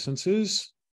Wasserstein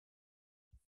distances.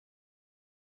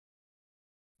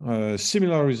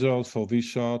 Similar results for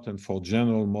V-shot and for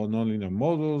general nonlinear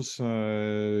models.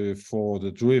 For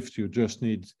the drift, you just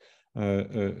need,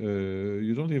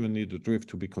 you don't even need the drift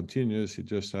to be continuous. It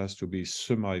just has to be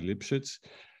semi-Lipschitz.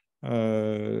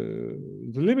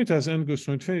 The limit as n goes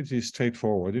to infinity is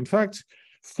straightforward. In fact,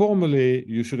 formally,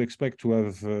 you should expect to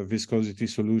have viscosity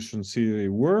solution theory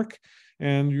work,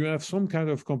 and you have some kind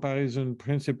of comparison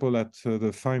principle at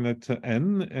the finite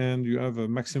n, and you have a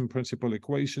maximum principle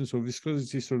equation. So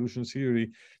viscosity solution theory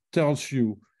tells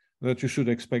you that you should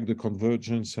expect the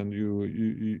convergence, and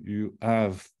you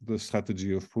have the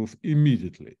strategy of proof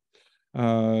immediately.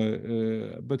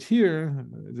 But here,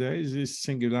 there is this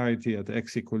singularity at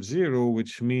x equals 0,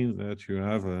 which means that you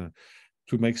have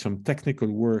to make some technical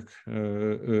work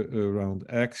around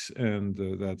x, and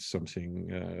that's something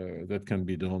that can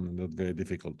be done and not very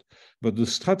difficult. But the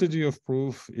strategy of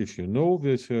proof, if you know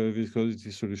this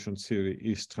viscosity solution theory,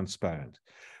 is transparent.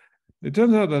 It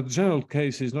turns out that the general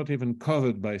case is not even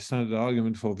covered by standard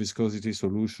argument for viscosity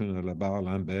solution,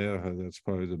 Labarre-Lambert. That's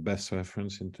probably the best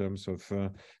reference in terms of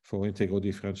for integral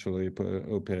differential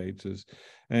operators.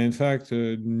 And in fact,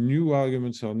 new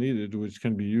arguments are needed, which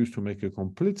can be used to make a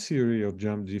complete theory of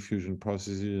germ diffusion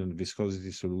processes and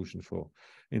viscosity solution for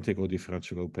integral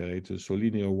differential operators, so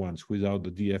linear ones without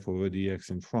the df over dx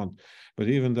in front. But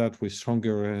even that with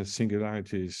stronger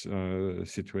singularities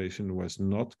situation was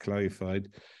not clarified,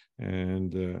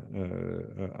 and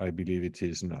I believe it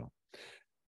is now.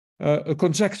 A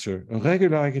conjecture, a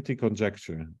regularity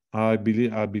conjecture. I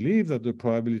believe that the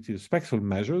probability of spectral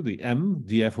measure, the m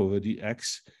df over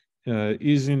dx,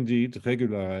 is indeed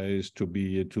regularized to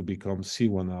become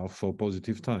C1R for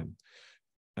positive time.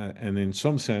 And in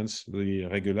some sense, the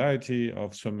regularity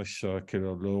of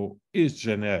semicircular law is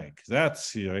generic.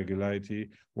 That's the regularity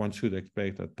one should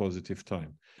expect at positive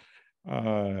time.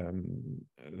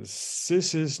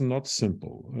 This is not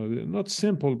simple. Not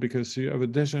simple because you have a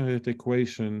degenerate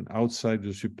equation outside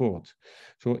the support.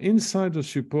 So inside the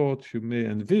support, you may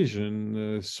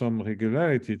envision some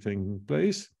regularity taking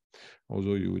place,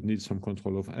 although you would need some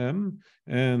control of m,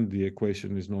 and the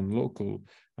equation is non-local.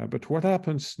 But what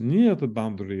happens near the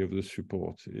boundary of the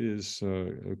support is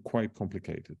quite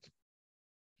complicated.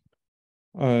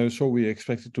 So we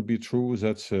expect it to be true.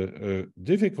 That's a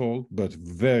difficult but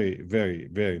very, very,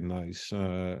 very nice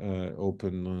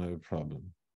open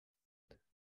problem.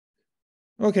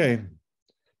 Okay.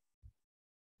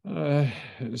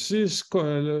 This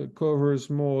covers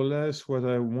more or less what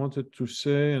I wanted to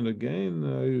say. And again,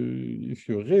 if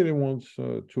you really want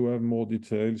to have more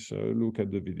details, look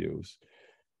at the videos.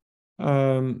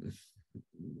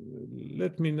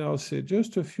 Let me now say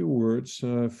just a few words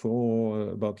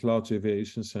about large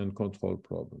deviations and control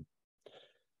problem.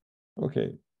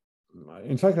 Okay.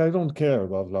 In fact, I don't care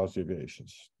about large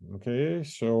deviations. Okay,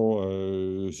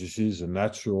 so this is a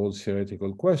natural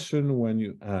theoretical question when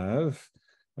you have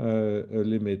a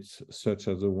limit such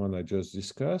as the one I just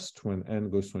discussed, when n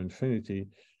goes to infinity,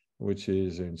 which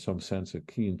is in some sense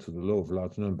akin to the law of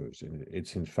large numbers.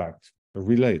 It's in fact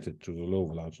related to the law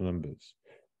of large numbers.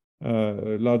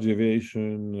 Large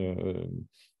deviation,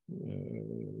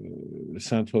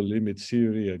 central limit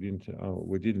theory.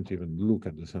 We didn't even look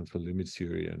at the central limit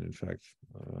theory, and in fact,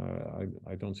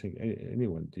 I don't think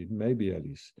anyone did. Maybe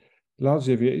Alice. Large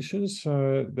deviations.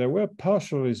 There were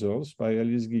partial results by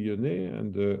Alice Guillonnet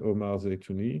and Omar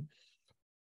Zeytouni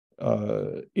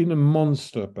in a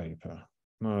monster paper.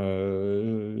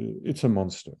 It's a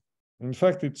monster. In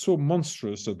fact, it's so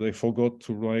monstrous that they forgot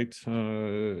to write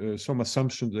some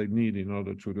assumptions they need in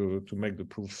order to make the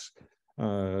proofs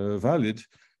valid.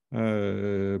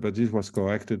 But this was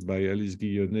corrected by Alice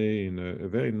Guillonnet in a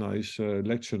very nice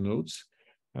lecture notes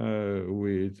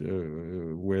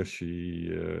where she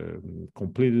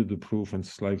completed the proof and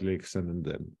slightly extended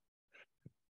them.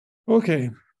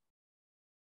 Okay.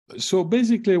 So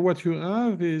basically what you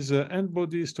have is an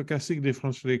n-body stochastic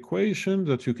differential equation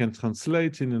that you can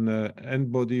translate in an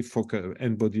n-body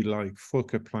like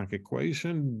Fokker-Planck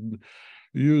equation,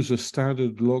 use a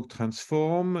standard log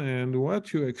transform, and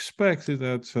what you expect is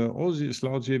that all this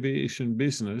large deviation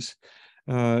business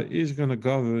is going to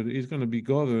be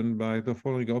governed by the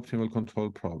following optimal control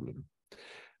problem,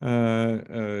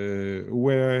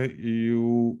 where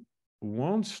you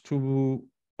want to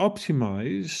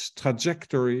optimize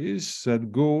trajectories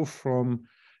that go from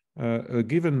a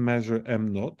given measure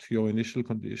m naught, your initial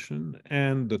condition,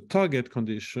 and the target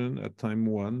condition at time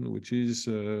 1, which is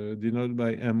denoted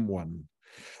by m1.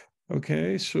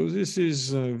 Okay, so this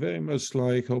is very much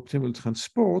like optimal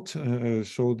transport.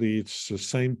 So it's the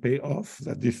same payoff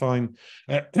that define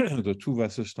the two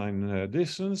Wasserstein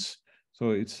distance. So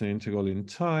it's the integral in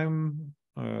time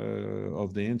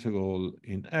of the integral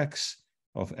in x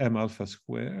of m alpha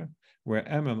square, where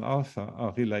m and alpha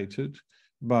are related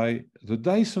by the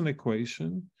Dyson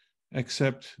equation,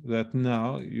 except that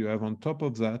now you have on top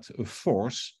of that a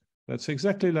force that's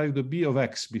exactly like the b of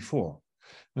x before.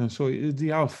 And so it's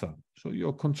the alpha. So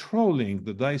you're controlling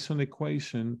the Dyson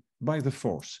equation by the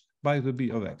force, by the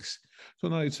b of x. So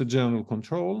now it's a general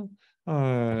control,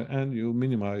 and you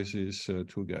minimize these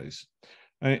two guys.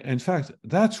 In fact,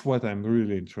 that's what I'm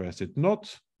really interested,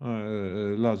 not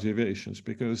large deviations,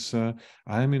 because I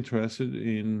am interested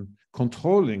in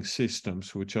controlling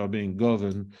systems which are being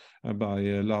governed by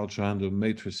large random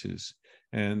matrices.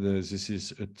 And this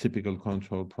is a typical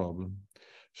control problem.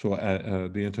 So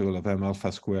the integral of m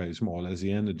alpha square is more or less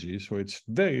the energy. So it's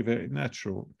very, very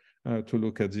natural to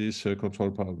look at this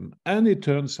control problem. And it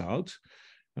turns out,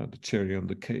 the cherry on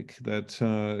the cake, that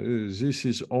this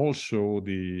is also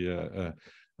the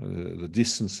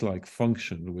distance-like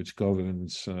function which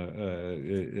governs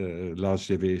large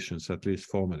deviations, at least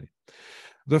formally.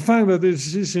 The fact that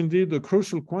this is indeed a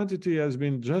crucial quantity has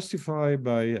been justified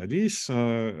by Alice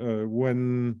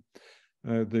when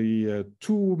the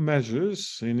two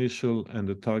measures, initial and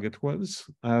the target ones,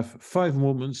 have 5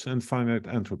 moments and finite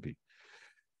entropy.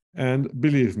 And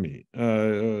believe me,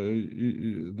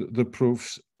 the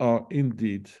proofs are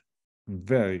indeed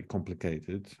very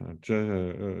complicated.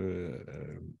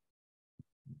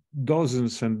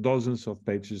 Dozens and dozens of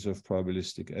pages of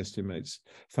probabilistic estimates.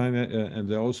 And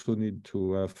they also need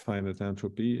to have finite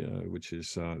entropy, which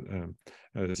is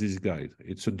this guide.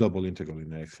 It's a double integral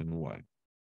in x and y.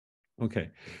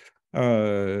 Okay.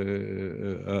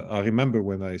 I remember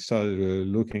when I started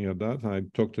looking at that, I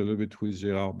talked a little bit with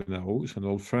Gérard Benarous, an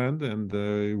old friend, and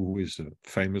who is a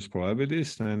famous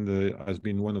probabilist and has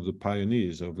been one of the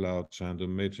pioneers of large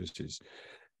random matrices.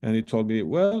 And he told me,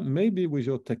 well, maybe with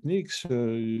your techniques,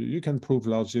 you can prove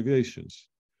large deviations.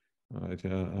 Right?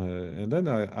 And then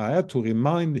I had to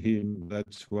remind him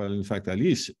that, well, in fact,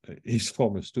 Alice, his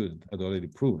former student, had already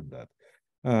proven that.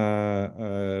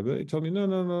 But he told me,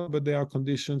 no, but there are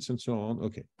conditions and so on.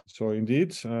 Okay, so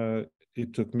indeed,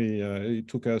 it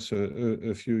took us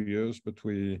a few years, but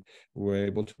we were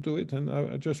able to do it. And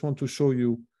I just want to show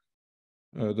you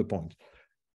the point.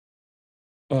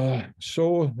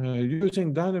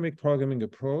 Using dynamic programming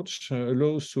approach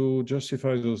allows to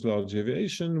justify those large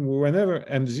deviations whenever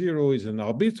M0 is an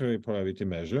arbitrary probability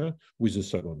measure with a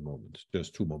second moment,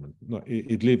 just 2 moments. No,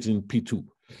 it lives in P2.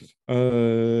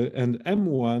 And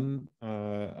M1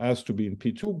 has to be in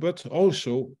P2, but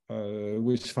also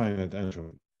with finite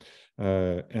entropy.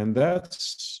 And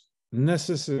that's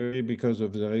necessary because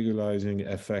of the regularizing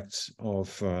effects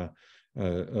of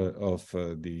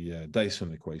the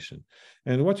Dyson equation.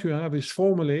 And what you have is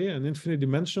formally an infinite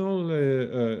dimensional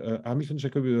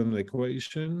Hamilton-Jacobian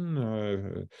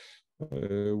equation,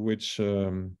 which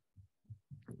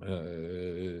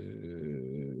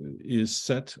is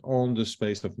set on the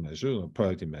space of measures, or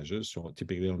probability measures, so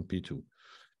typically on P2.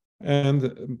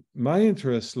 And my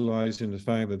interest lies in the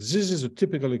fact that this is a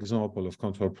typical example of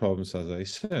control problems, as I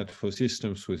said, for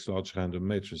systems with large random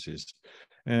matrices.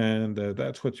 And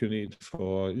that's what you need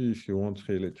for if you want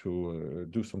really to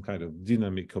do some kind of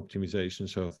dynamic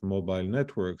optimizations of mobile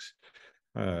networks,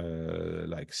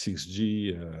 like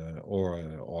 6G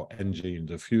or NG in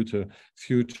the future.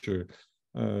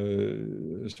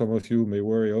 Some of you may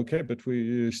worry, okay, but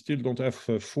we still don't have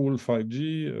full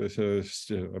 5G,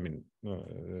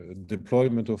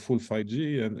 deployment of full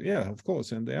 5G, and yeah, of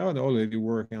course, and they are already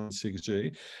working on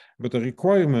 6G, but the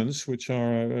requirements which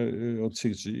are on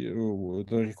 6G,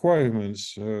 the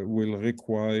requirements will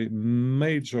require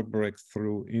major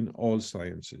breakthrough in all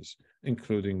sciences,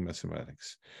 including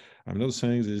mathematics. I'm not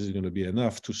saying this is going to be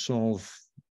enough to solve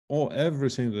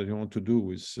everything that you want to do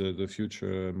with the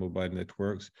future mobile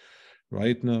networks.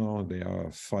 Right now, they are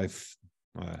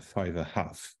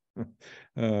 5.5.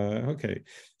 Okay,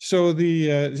 so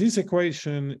this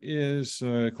equation is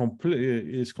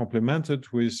complemented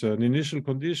with an initial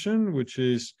condition, which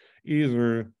is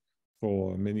either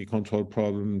for many control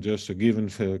problems just a given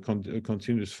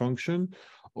continuous function,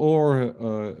 or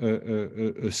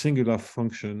a singular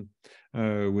function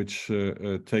which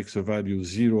takes a value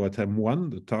 0 at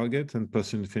M1, the target, and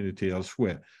plus infinity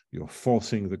elsewhere. You're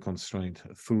forcing the constraint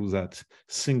through that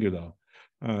singular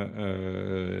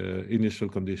initial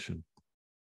condition.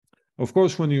 Of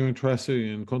course, when you're interested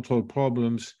in control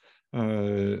problems,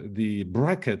 the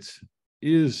bracket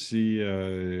is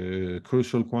the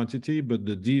crucial quantity, but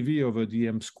the dV over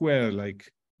dm square,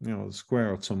 like, you know,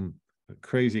 square of some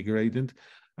crazy gradient,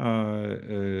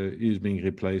 is being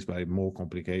replaced by more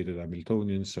complicated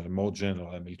Hamiltonians, more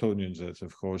general Hamiltonians that,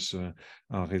 of course, are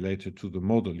related to the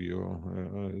model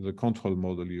the control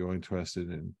model you're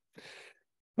interested in.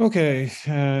 Okay,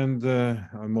 and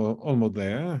I'm almost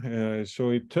there. So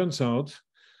it turns out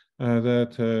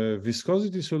that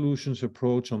viscosity solutions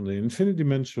approach on the infinite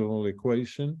dimensional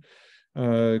equation,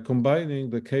 combining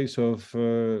the case of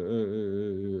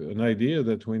an idea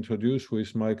that we introduced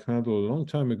with Mike Randall a long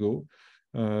time ago,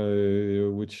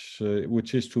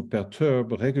 which is to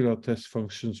perturb regular test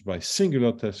functions by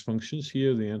singular test functions,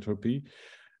 here the entropy,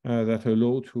 that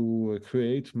allow to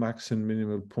create max and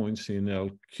minimal points in L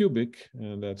cubic,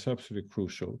 and that's absolutely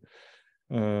crucial.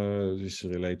 This is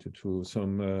related to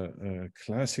some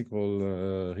classical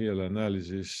real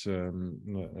analysis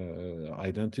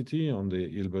identity on the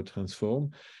Hilbert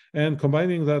transform, and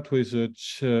combining that with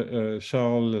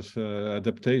Charles'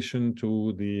 adaptation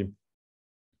to the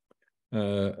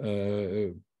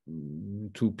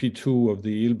to P2 of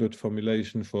the Hilbert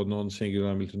formulation for non-singular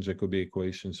Hamilton-Jacobi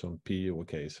equations on P.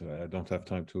 Okay, so I don't have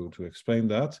time to explain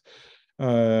that.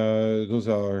 Those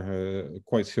are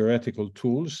quite theoretical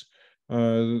tools.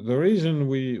 The reason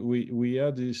we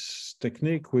had this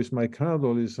technique with Mike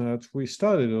Handel is that we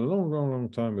started a long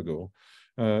time ago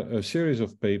a series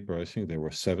of papers. I think there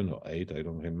were 7 or 8, I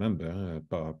don't remember,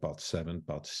 part 7,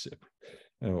 part 6.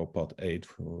 Or part 8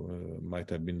 might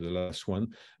have been the last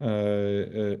one,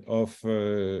 of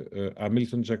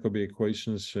Hamilton-Jacobi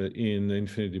equations in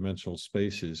infinite dimensional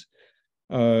spaces.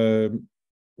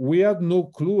 We had no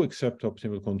clue, except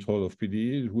optimal control of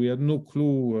PDE. We had no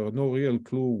clue, no real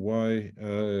clue why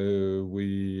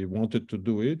we wanted to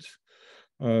do it.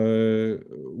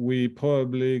 We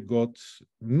probably got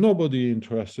nobody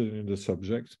interested in the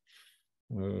subject.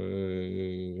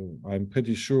 I'm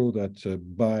pretty sure that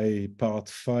by part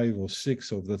 5 or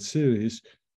 6 of that series,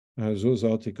 those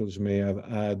articles may have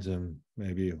had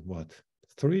maybe what,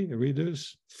 3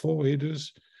 readers, 4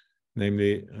 readers,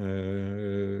 namely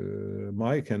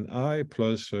Mike and I,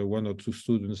 plus 1 or 2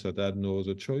 students that had no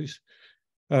other choice.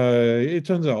 It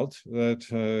turns out that,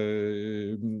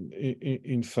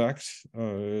 in fact,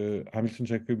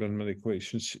 Hamilton-Jacobian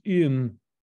equations in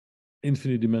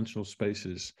infinite dimensional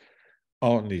spaces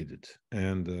are needed,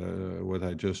 and what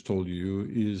I just told you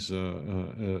is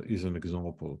an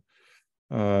example.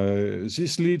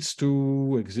 This leads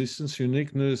to existence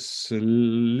uniqueness,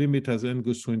 limit as n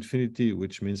goes to infinity,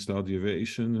 which means large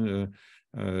deviation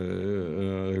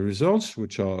results,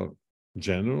 which are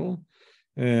general,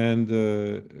 and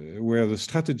where the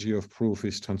strategy of proof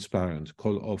is transparent.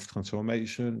 Call-off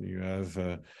transformation, you have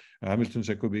a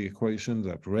Hamilton-Jacobi equation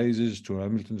that raises to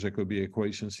Hamilton-Jacobi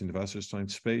equations in Wasserstein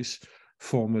space.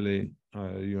 Formally,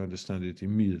 you understand it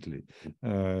immediately.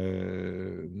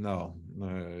 Now,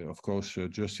 of course,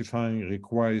 justifying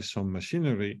requires some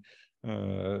machinery,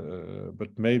 but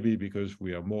maybe because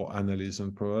we are more analysts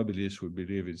and probabilists, we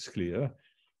believe it's clear,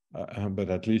 but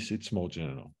at least it's more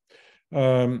general.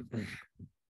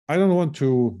 I don't want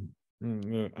to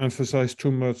emphasize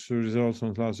too much the results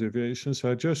on large deviations.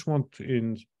 I just want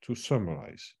to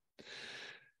summarize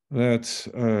that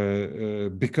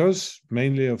because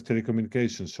mainly of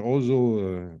telecommunications,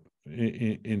 although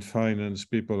in finance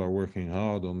people are working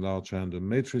hard on large random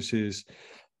matrices,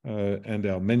 and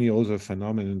there are many other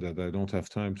phenomena that I don't have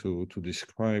time to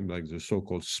describe, like the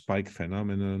so-called spike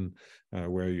phenomenon,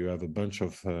 where you have a bunch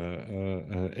of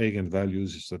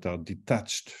eigenvalues that are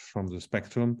detached from the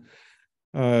spectrum,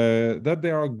 that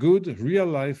there are good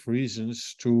real-life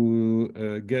reasons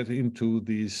to get into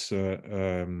these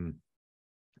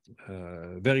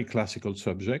very classical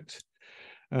subject,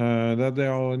 that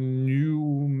there are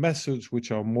new methods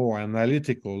which are more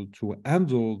analytical to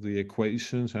handle the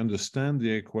equations, understand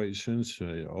the equations,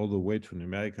 all the way to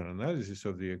numerical analysis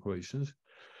of the equations,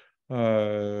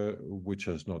 which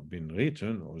has not been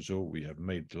written, although we have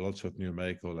made lots of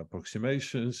numerical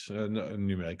approximations,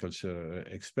 numerical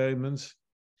experiments,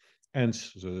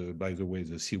 hence, by the way,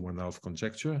 the C1/2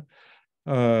 conjecture.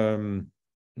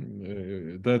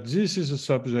 That this is a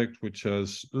subject which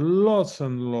has lots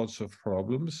and lots of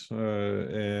problems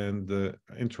and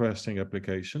interesting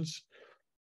applications,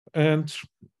 and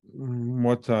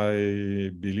what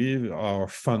I believe are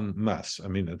fun maths. I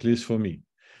mean, at least for me.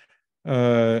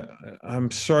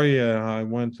 I'm sorry I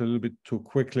went a little bit too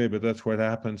quickly, but that's what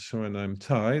happens when I'm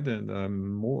tired, and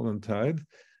I'm more than tired.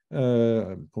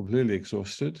 I'm completely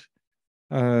exhausted.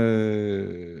 I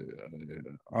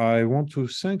want to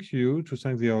thank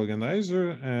the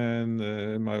organizer and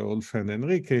my old friend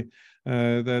Enrique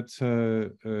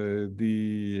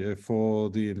for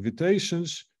the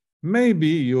invitations. Maybe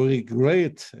you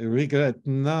regret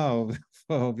now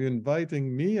of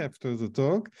inviting me after the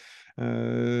talk,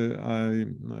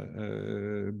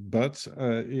 but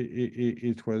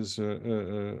it was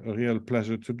a real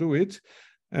pleasure to do it.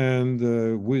 And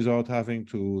without having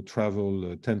to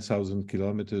travel 10,000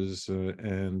 kilometers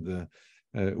and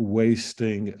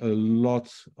wasting a lot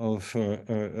of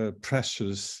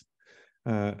precious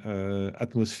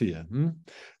atmosphere.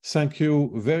 Thank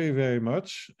you very, very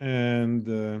much. And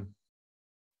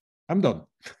I'm done.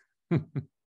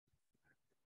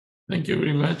 Thank you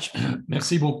very much.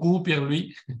 Merci beaucoup,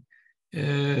 Pierre-Louis.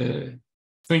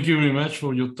 Thank you very much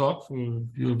for your talk, for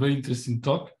your very interesting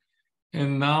talk.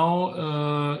 And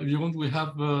now, if you want, we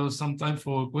have some time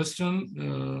for a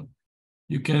question.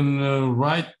 You can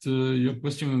write your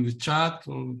question in the chat,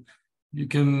 or you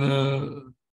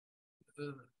can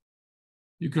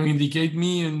indicate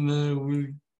me, and we'll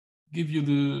give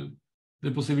you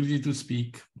the possibility to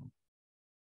speak.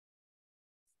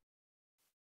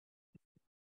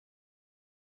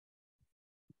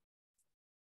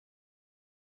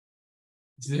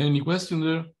 Is there any question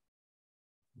there?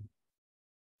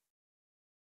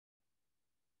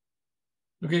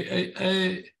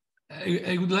 Okay,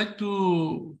 I would like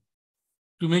to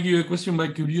make you a question by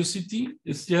curiosity.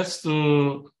 It's just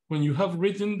when you have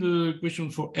written the question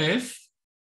for F,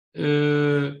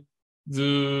 the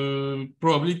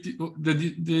probability,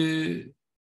 the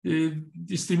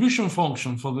distribution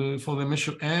function for the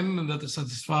measure M that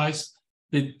satisfies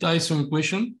the Dyson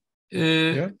equation.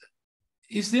 Yeah.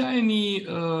 Is there any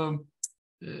how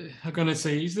can I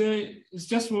say? It's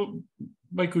just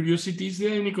by curiosity, is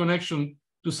there any connection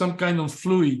to some kind of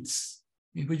fluids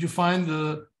in which you find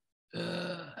the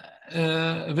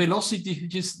velocity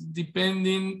which is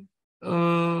depending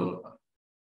of,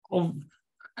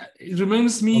 it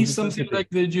reminds me something like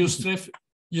the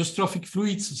geostrophic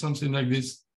fluids or something like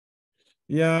this.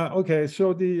 Yeah, okay,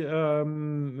 so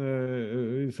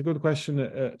it's a good question.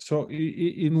 So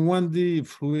in 1D,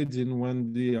 fluids in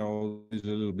 1D are always a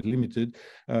little bit limited,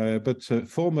 but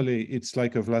formally it's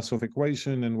like a Vlasov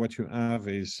equation, and what you have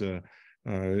is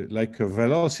like a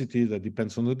velocity that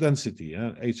depends on the density.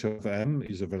 H of m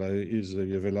is a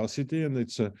velocity, and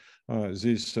it's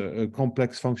this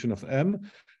complex function of m,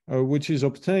 which is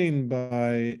obtained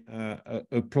by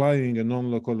applying a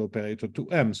non-local operator to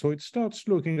m. So it starts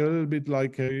looking a little bit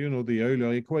like you know, the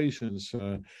Euler equations,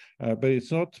 but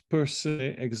it's not per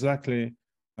se exactly.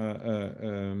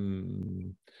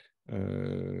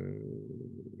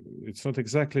 It's not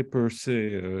exactly per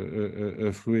se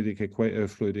a fluidic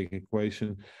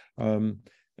equation.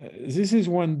 This is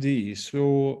 1D,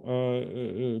 so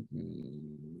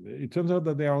it turns out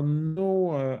that there are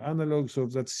no analogs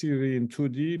of that theory in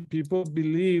 2D. People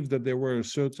believe that there were a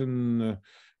certain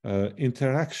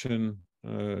interaction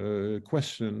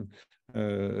question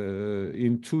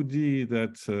in 2D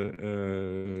that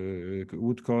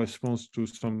would correspond to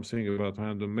something about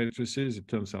random matrices. It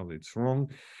turns out it's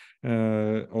wrong.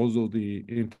 Although the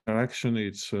interaction,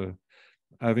 it's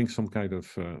having some kind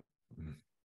of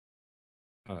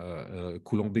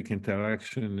Coulombic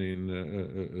interaction in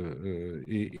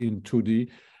 2D,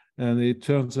 and it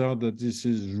turns out that this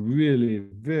is really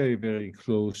very, very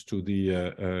close to the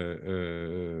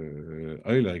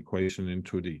Euler equation in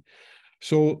 2D.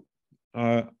 So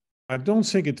I don't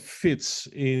think it fits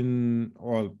in,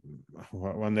 well,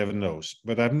 one never knows,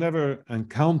 but I've never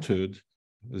encountered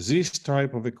this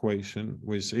type of equation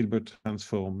with Hilbert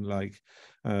transform like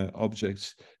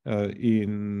objects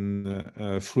in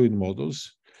fluid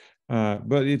models,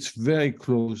 but it's very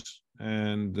close,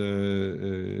 and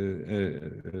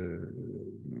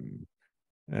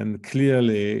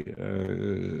clearly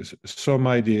some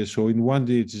ideas. So in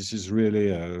 1D, this is really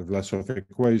Vlasov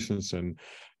equations, and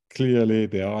clearly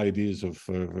there are ideas of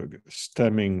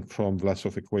stemming from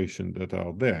Vlasov equation that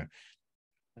are there.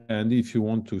 And if you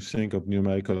want to think of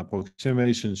numerical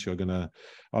approximations, you're gonna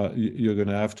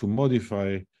have to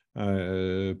modify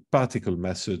particle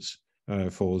methods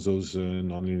for those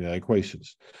nonlinear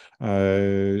equations.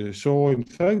 So in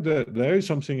fact, there is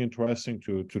something interesting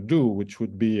to do, which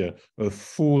would be a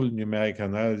full numeric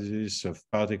analysis of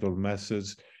particle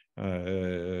methods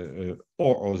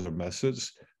or other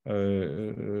methods.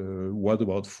 What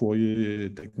about Fourier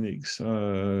techniques?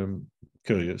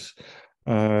 Curious.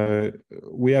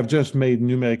 We have just made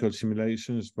numerical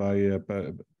simulations by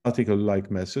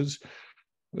particle-like methods.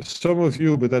 Some of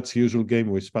you, but that's the usual game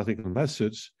with particle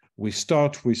methods. We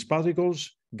start with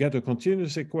particles, get a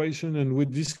continuous equation, and we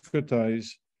discretize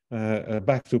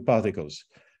back to particles.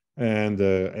 And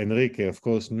Enrique, of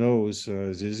course, knows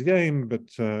this game, but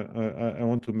I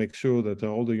want to make sure that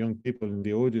all the young people in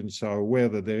the audience are aware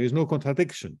that there is no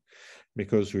contradiction,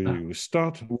 because we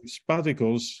start with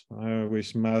particles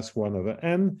with mass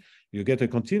 1/n, you get a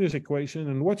continuous equation,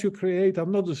 and what you create are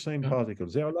not the same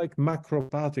particles. They are like macro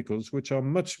particles, which are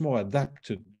much more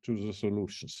adapted to the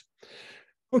solutions.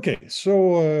 Okay,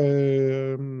 so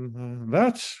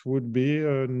that would be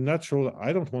natural.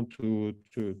 I don't want to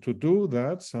do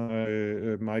that.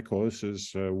 My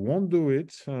courses won't do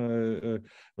it,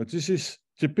 but this is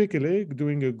typically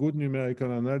doing a good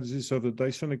numerical analysis of the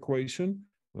Dyson equation.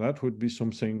 That would be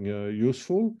something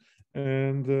useful,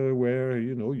 and where,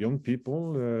 you know, young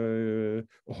people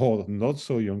or not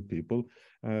so young people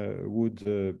would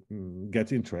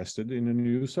get interested in a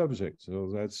new subject. So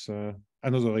that's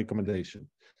another recommendation.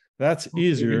 That's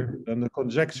easier than the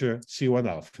conjecture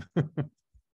C1.5.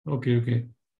 Okay.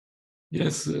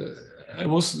 Yes, I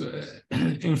was,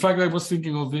 in fact, I was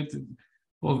thinking of it.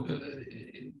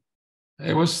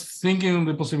 I was thinking of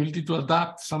the possibility to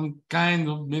adapt some kind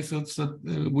of methods that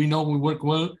we know will work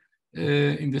well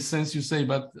in the sense you say,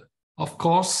 but of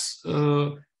course,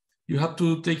 you have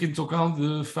to take into account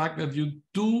the fact that you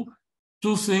do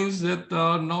two things that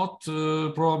are not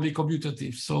probably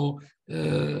commutative. So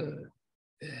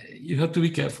you have to be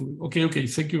careful. Okay,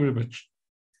 thank you very much.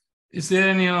 Is there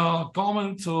any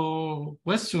comment or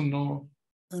question? Or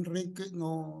Enrique,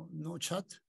 no chat.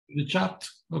 The chat,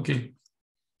 okay.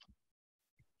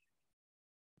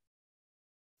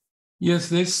 Yes,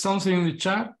 there's something in the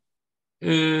chat.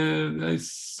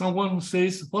 There's someone who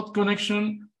says, what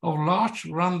connection of large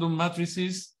random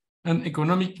matrices and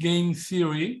economic game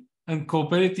theory and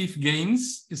cooperative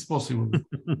games is possible?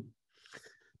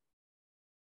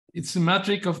 It's a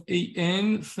matrix of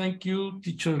AN. Thank you,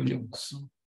 teacher Lions.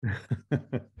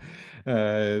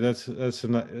 That's a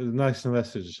nice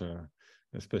message,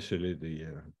 especially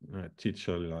the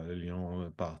teacher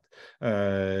Lyon part.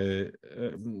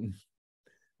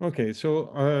 Okay,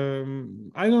 so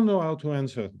I don't know how to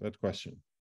answer that question.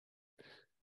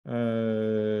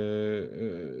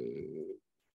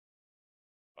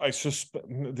 I suspect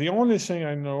the only thing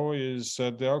I know is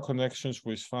that there are connections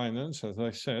with finance, as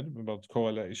I said, about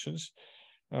correlations.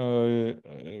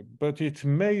 But it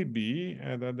may be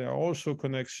that there are also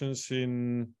connections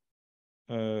in.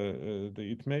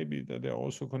 It may be that there are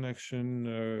also connections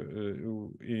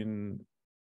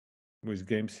with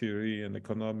game theory and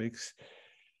economics.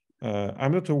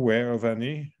 I'm not aware of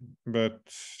any, but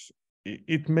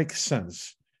it makes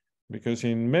sense. Because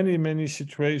in many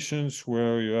situations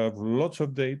where you have lots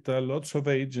of data, lots of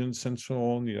agents and so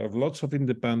on, you have lots of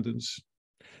independence,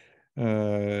 then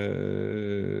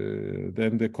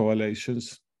the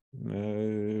correlations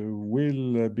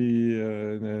will be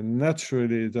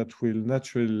naturally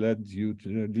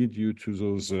lead you to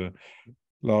those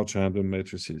large random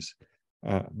matrices.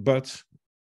 But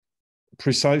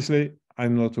precisely,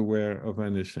 I'm not aware of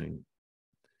anything.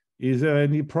 Is there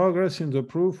any progress in the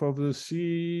proof of the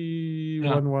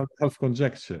C1.5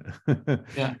 conjecture?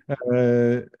 Yeah.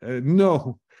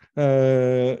 No.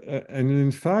 And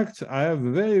in fact, I have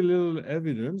very little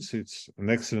evidence. It's an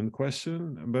excellent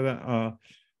question, but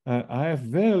I have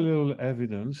very little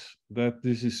evidence that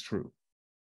this is true.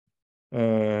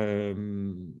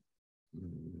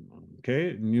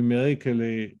 Okay,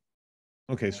 numerically.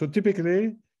 Okay, so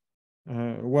typically,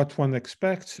 what one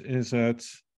expects is that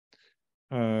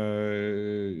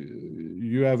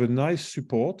you have a nice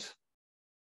support.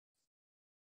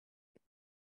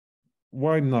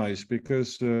 Why nice?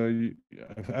 Because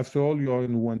after all, you are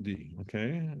in 1D,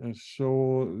 okay? And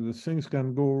so the things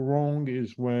can go wrong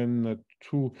is when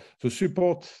the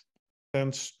support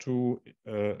tends to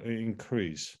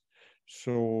increase.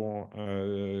 So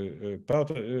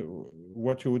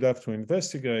what you would have to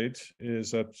investigate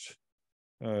is that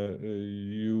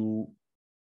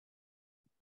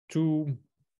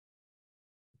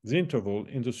the interval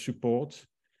in the support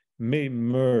may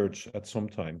merge at some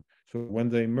time. So when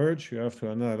they merge, you have to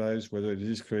analyze whether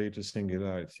this creates a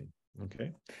singularity,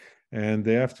 okay? And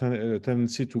they have a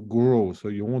tendency to grow, so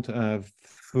you won't have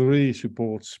three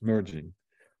supports merging.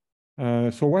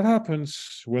 So what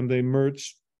happens when they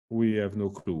merge? We have no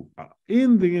clue.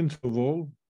 In the interval,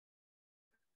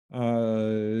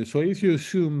 so if you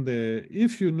assume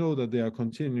if you know that they are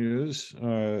continuous,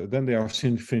 then they are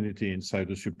infinity inside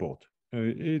the support.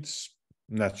 It's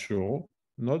natural,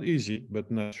 not easy, but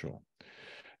natural.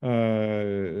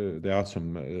 There are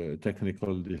some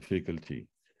technical difficulty.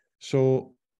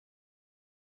 So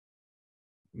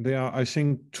there are, I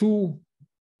think, two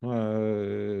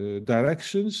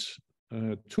directions,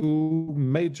 two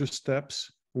major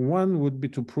steps. One would be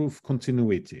to prove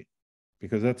continuity,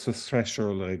 because that's a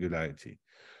threshold regularity.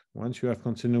 Once you have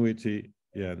continuity,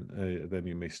 yeah, then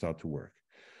you may start to work.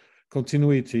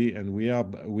 Continuity, and we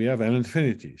have an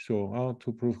infinity. So how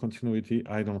to prove continuity,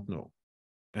 I don't know.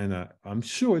 And I'm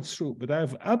sure it's true, but I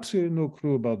have absolutely no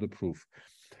clue about the proof.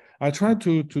 I tried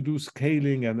to do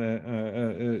scaling and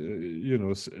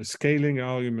scaling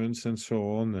arguments and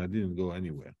so on. I didn't go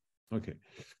anywhere. Okay.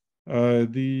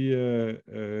 And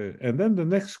then the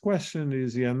next question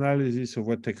is the analysis of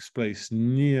what takes place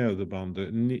near the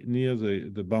boundary, near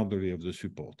the boundary of the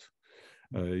support.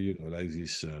 Like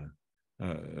this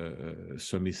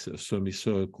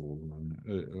semicircle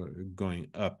going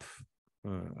up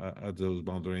at those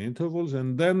boundary intervals,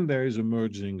 and then there is a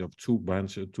merging of two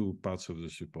parts of the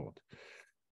support.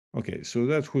 Okay, so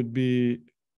that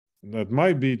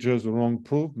might be just the wrong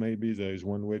proof. Maybe there is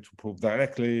one way to prove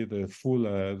directly the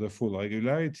full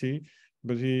regularity.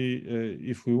 But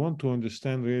if we want to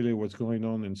understand really what's going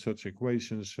on in such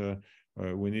equations,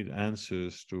 we need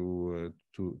answers to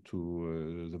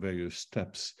the various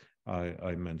steps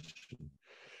I mentioned.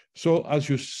 So as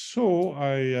you saw,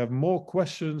 I have more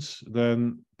questions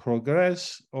than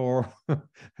progress, or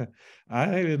I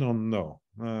really don't know.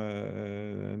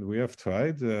 And we have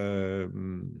tried.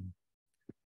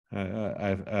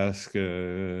 I've asked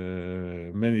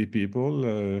many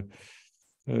people,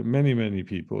 many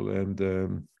people, and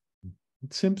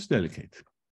it seems delicate.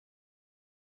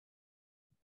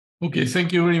 Okay,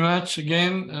 thank you very much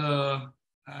again.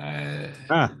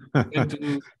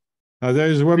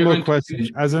 There is one more question.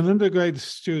 As an undergraduate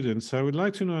student, I would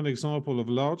like to know an example of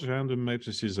large random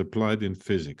matrices applied in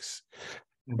physics.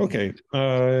 Okay.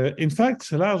 In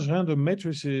fact, large random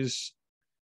matrices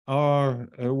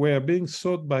were being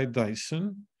thought by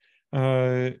Dyson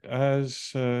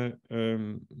as a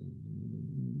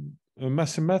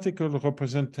mathematical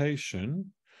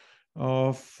representation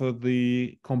of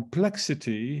the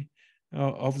complexity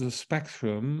of the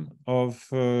spectrum of,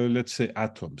 let's say,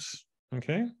 atoms,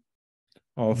 okay?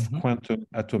 Of quantum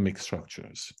atomic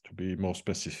structures, to be more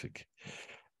specific.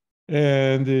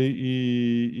 And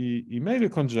he made a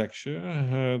conjecture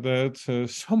that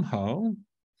somehow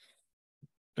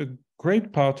a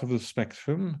great part of the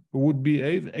spectrum would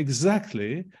behave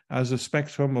exactly as a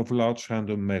spectrum of large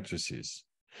random matrices.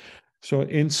 So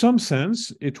in some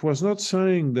sense, it was not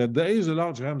saying that there is a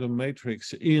large random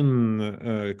matrix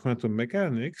in quantum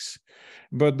mechanics,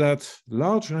 but that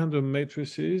large random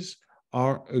matrices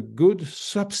are a good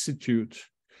substitute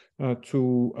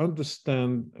to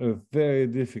understand a very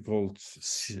difficult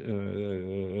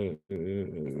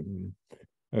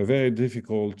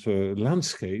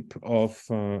landscape of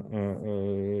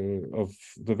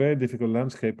the very difficult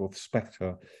landscape of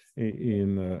spectra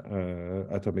in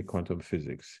atomic quantum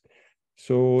physics.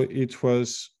 So it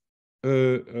was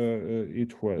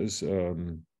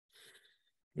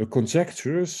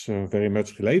conjectures very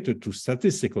much related to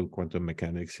statistical quantum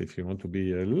mechanics, if you want to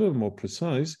be a little more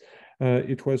precise.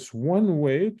 It was one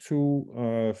way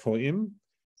for him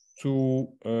to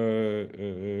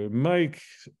make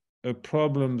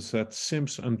problems that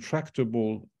seems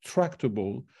untractable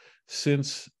tractable,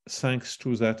 thanks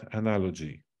to that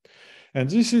analogy. And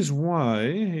this is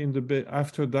why,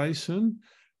 after Dyson,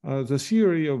 the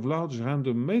theory of large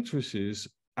random matrices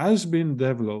has been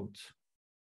developed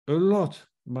a lot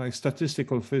by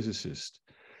statistical physicists,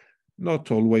 not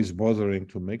always bothering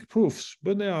to make proofs,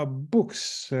 but there are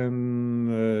books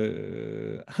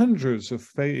and hundreds of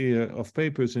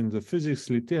papers in the physics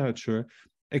literature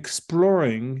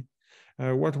exploring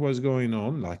what was going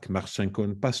on, like Marchenko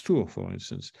and Pastur, for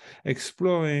instance,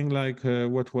 exploring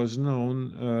what was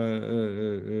known,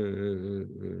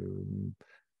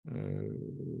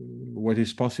 what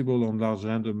is possible on large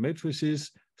random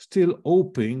matrices, still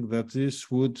hoping that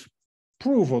this would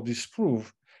prove or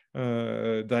disprove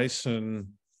Dyson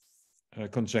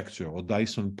conjecture or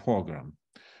Dyson program.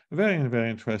 A very,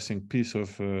 very interesting piece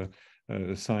of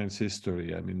science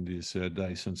history. I mean, this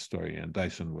Dyson story, and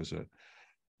Dyson was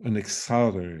an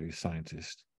extraordinary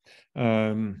scientist.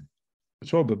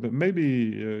 But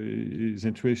maybe his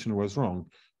intuition was wrong.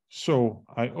 So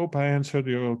I hope I answered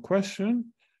your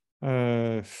question.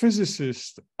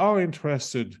 Physicists are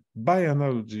interested by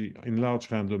analogy in large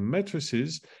random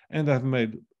matrices and have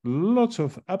made lots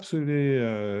of absolutely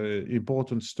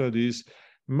important studies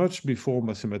much before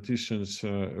mathematicians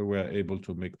were able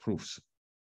to make proofs.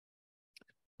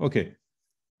 Okay.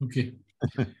 Okay.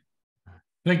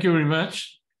 Thank you very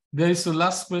much. There is a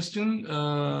last question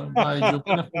by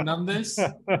Giovanna Fernandez.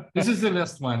 This is the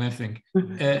last one, I think.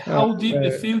 How did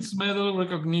the Fields Medal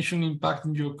recognition impact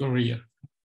in your career?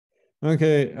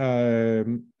 Okay,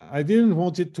 I didn't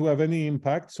want it to have any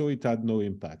impact, so it had no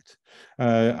impact.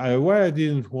 Why I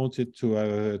didn't want it to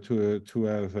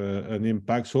have an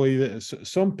impact, so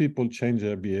some people change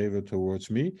their behavior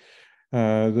towards me.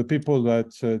 The people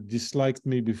that disliked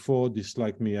me before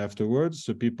dislike me afterwards.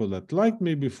 The people that liked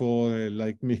me before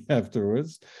like me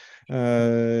afterwards,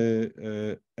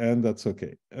 and that's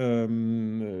okay.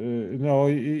 No,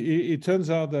 it turns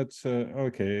out that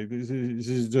okay, this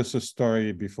is just a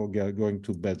story before going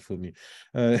to bed for me.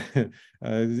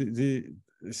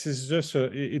 This is just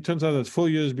it turns out that 4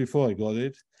 years before I got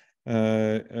it,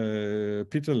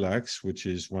 Peter Lax, which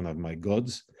is one of my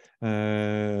gods,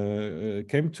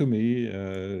 came to me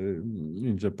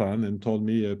in Japan and told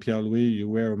me, Pierre-Louis, you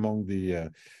were among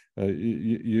the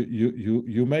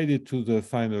you made it to the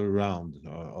final round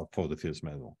for the Fields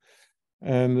Medal.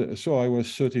 And so I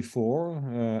was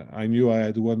 34. I knew I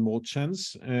had one more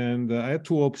chance, and I had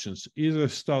two options: either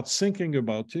start thinking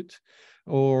about it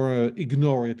or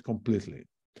ignore it completely.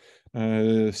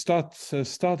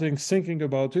 Starting thinking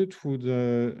about it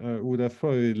would have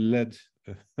probably led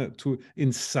to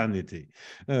insanity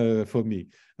for me,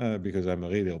 because I'm a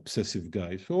really obsessive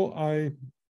guy. So I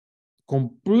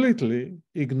completely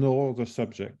ignore the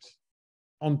subject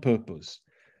on purpose.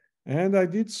 And I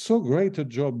did so great a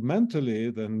job mentally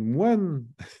that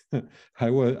when I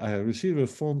received a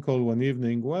phone call one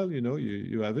evening, well, you know,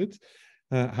 you have it,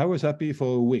 I was happy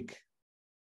for a week.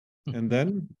 And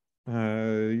then,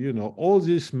 you know, all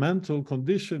this mental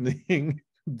conditioning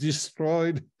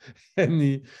destroyed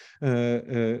any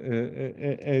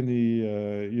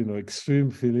you know,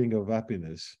 extreme feeling of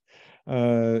happiness.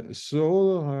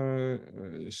 So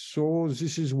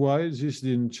this is why this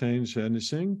didn't change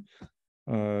anything.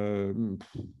 And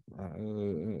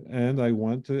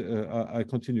I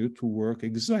continued to work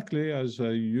exactly as I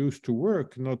used to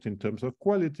work, not in terms of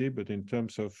quality, but in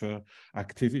terms of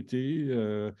activity,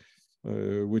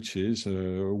 which is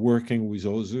working with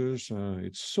others.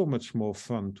 It's so much more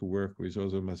fun to work with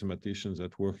other mathematicians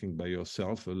than working by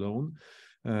yourself alone.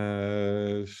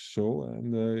 It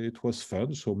was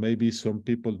fun. So maybe some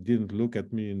people didn't look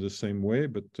at me in the same way,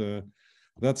 but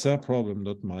that's their problem,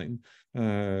 not mine.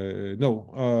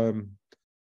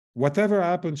 Whatever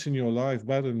happens in your life,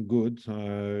 bad and good,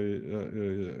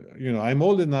 you know, I'm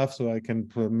old enough so I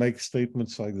can make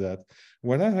statements like that.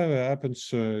 Whatever happens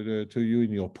to you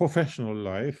in your professional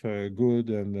life, good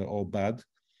and or bad,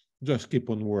 just keep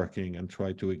on working and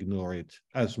try to ignore it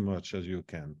as much as you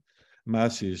can.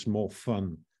 Math is more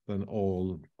fun than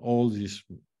all this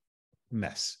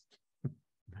mess.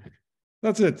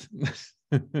 That's it.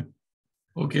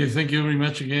 Okay, thank you very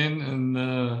much again, and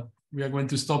we are going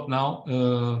to stop now.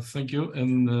 Thank you,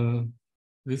 and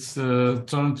let's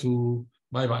turn to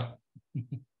bye-bye.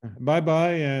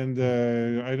 Bye-bye, and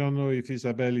I don't know if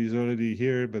Isabelle is already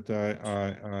here, but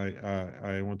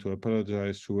I want to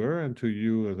apologize to her and to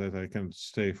you that I can't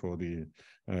stay for the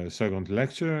second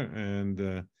lecture,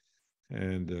 and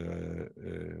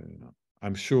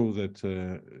I'm sure that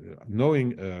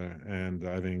knowing her and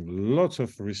having lots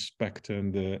of respect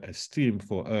and esteem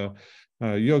for her,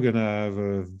 you're gonna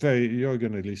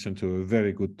listen to a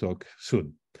very good talk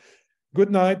soon. Good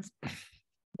night.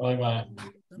 Bye-bye.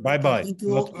 Bye-bye. Thank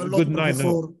you a lot, Good night.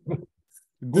 No.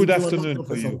 Good afternoon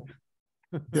for you.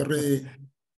 Pierre-Louis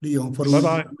Lions, for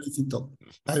Bye-bye. an amazing talk.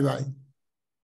 Bye-bye.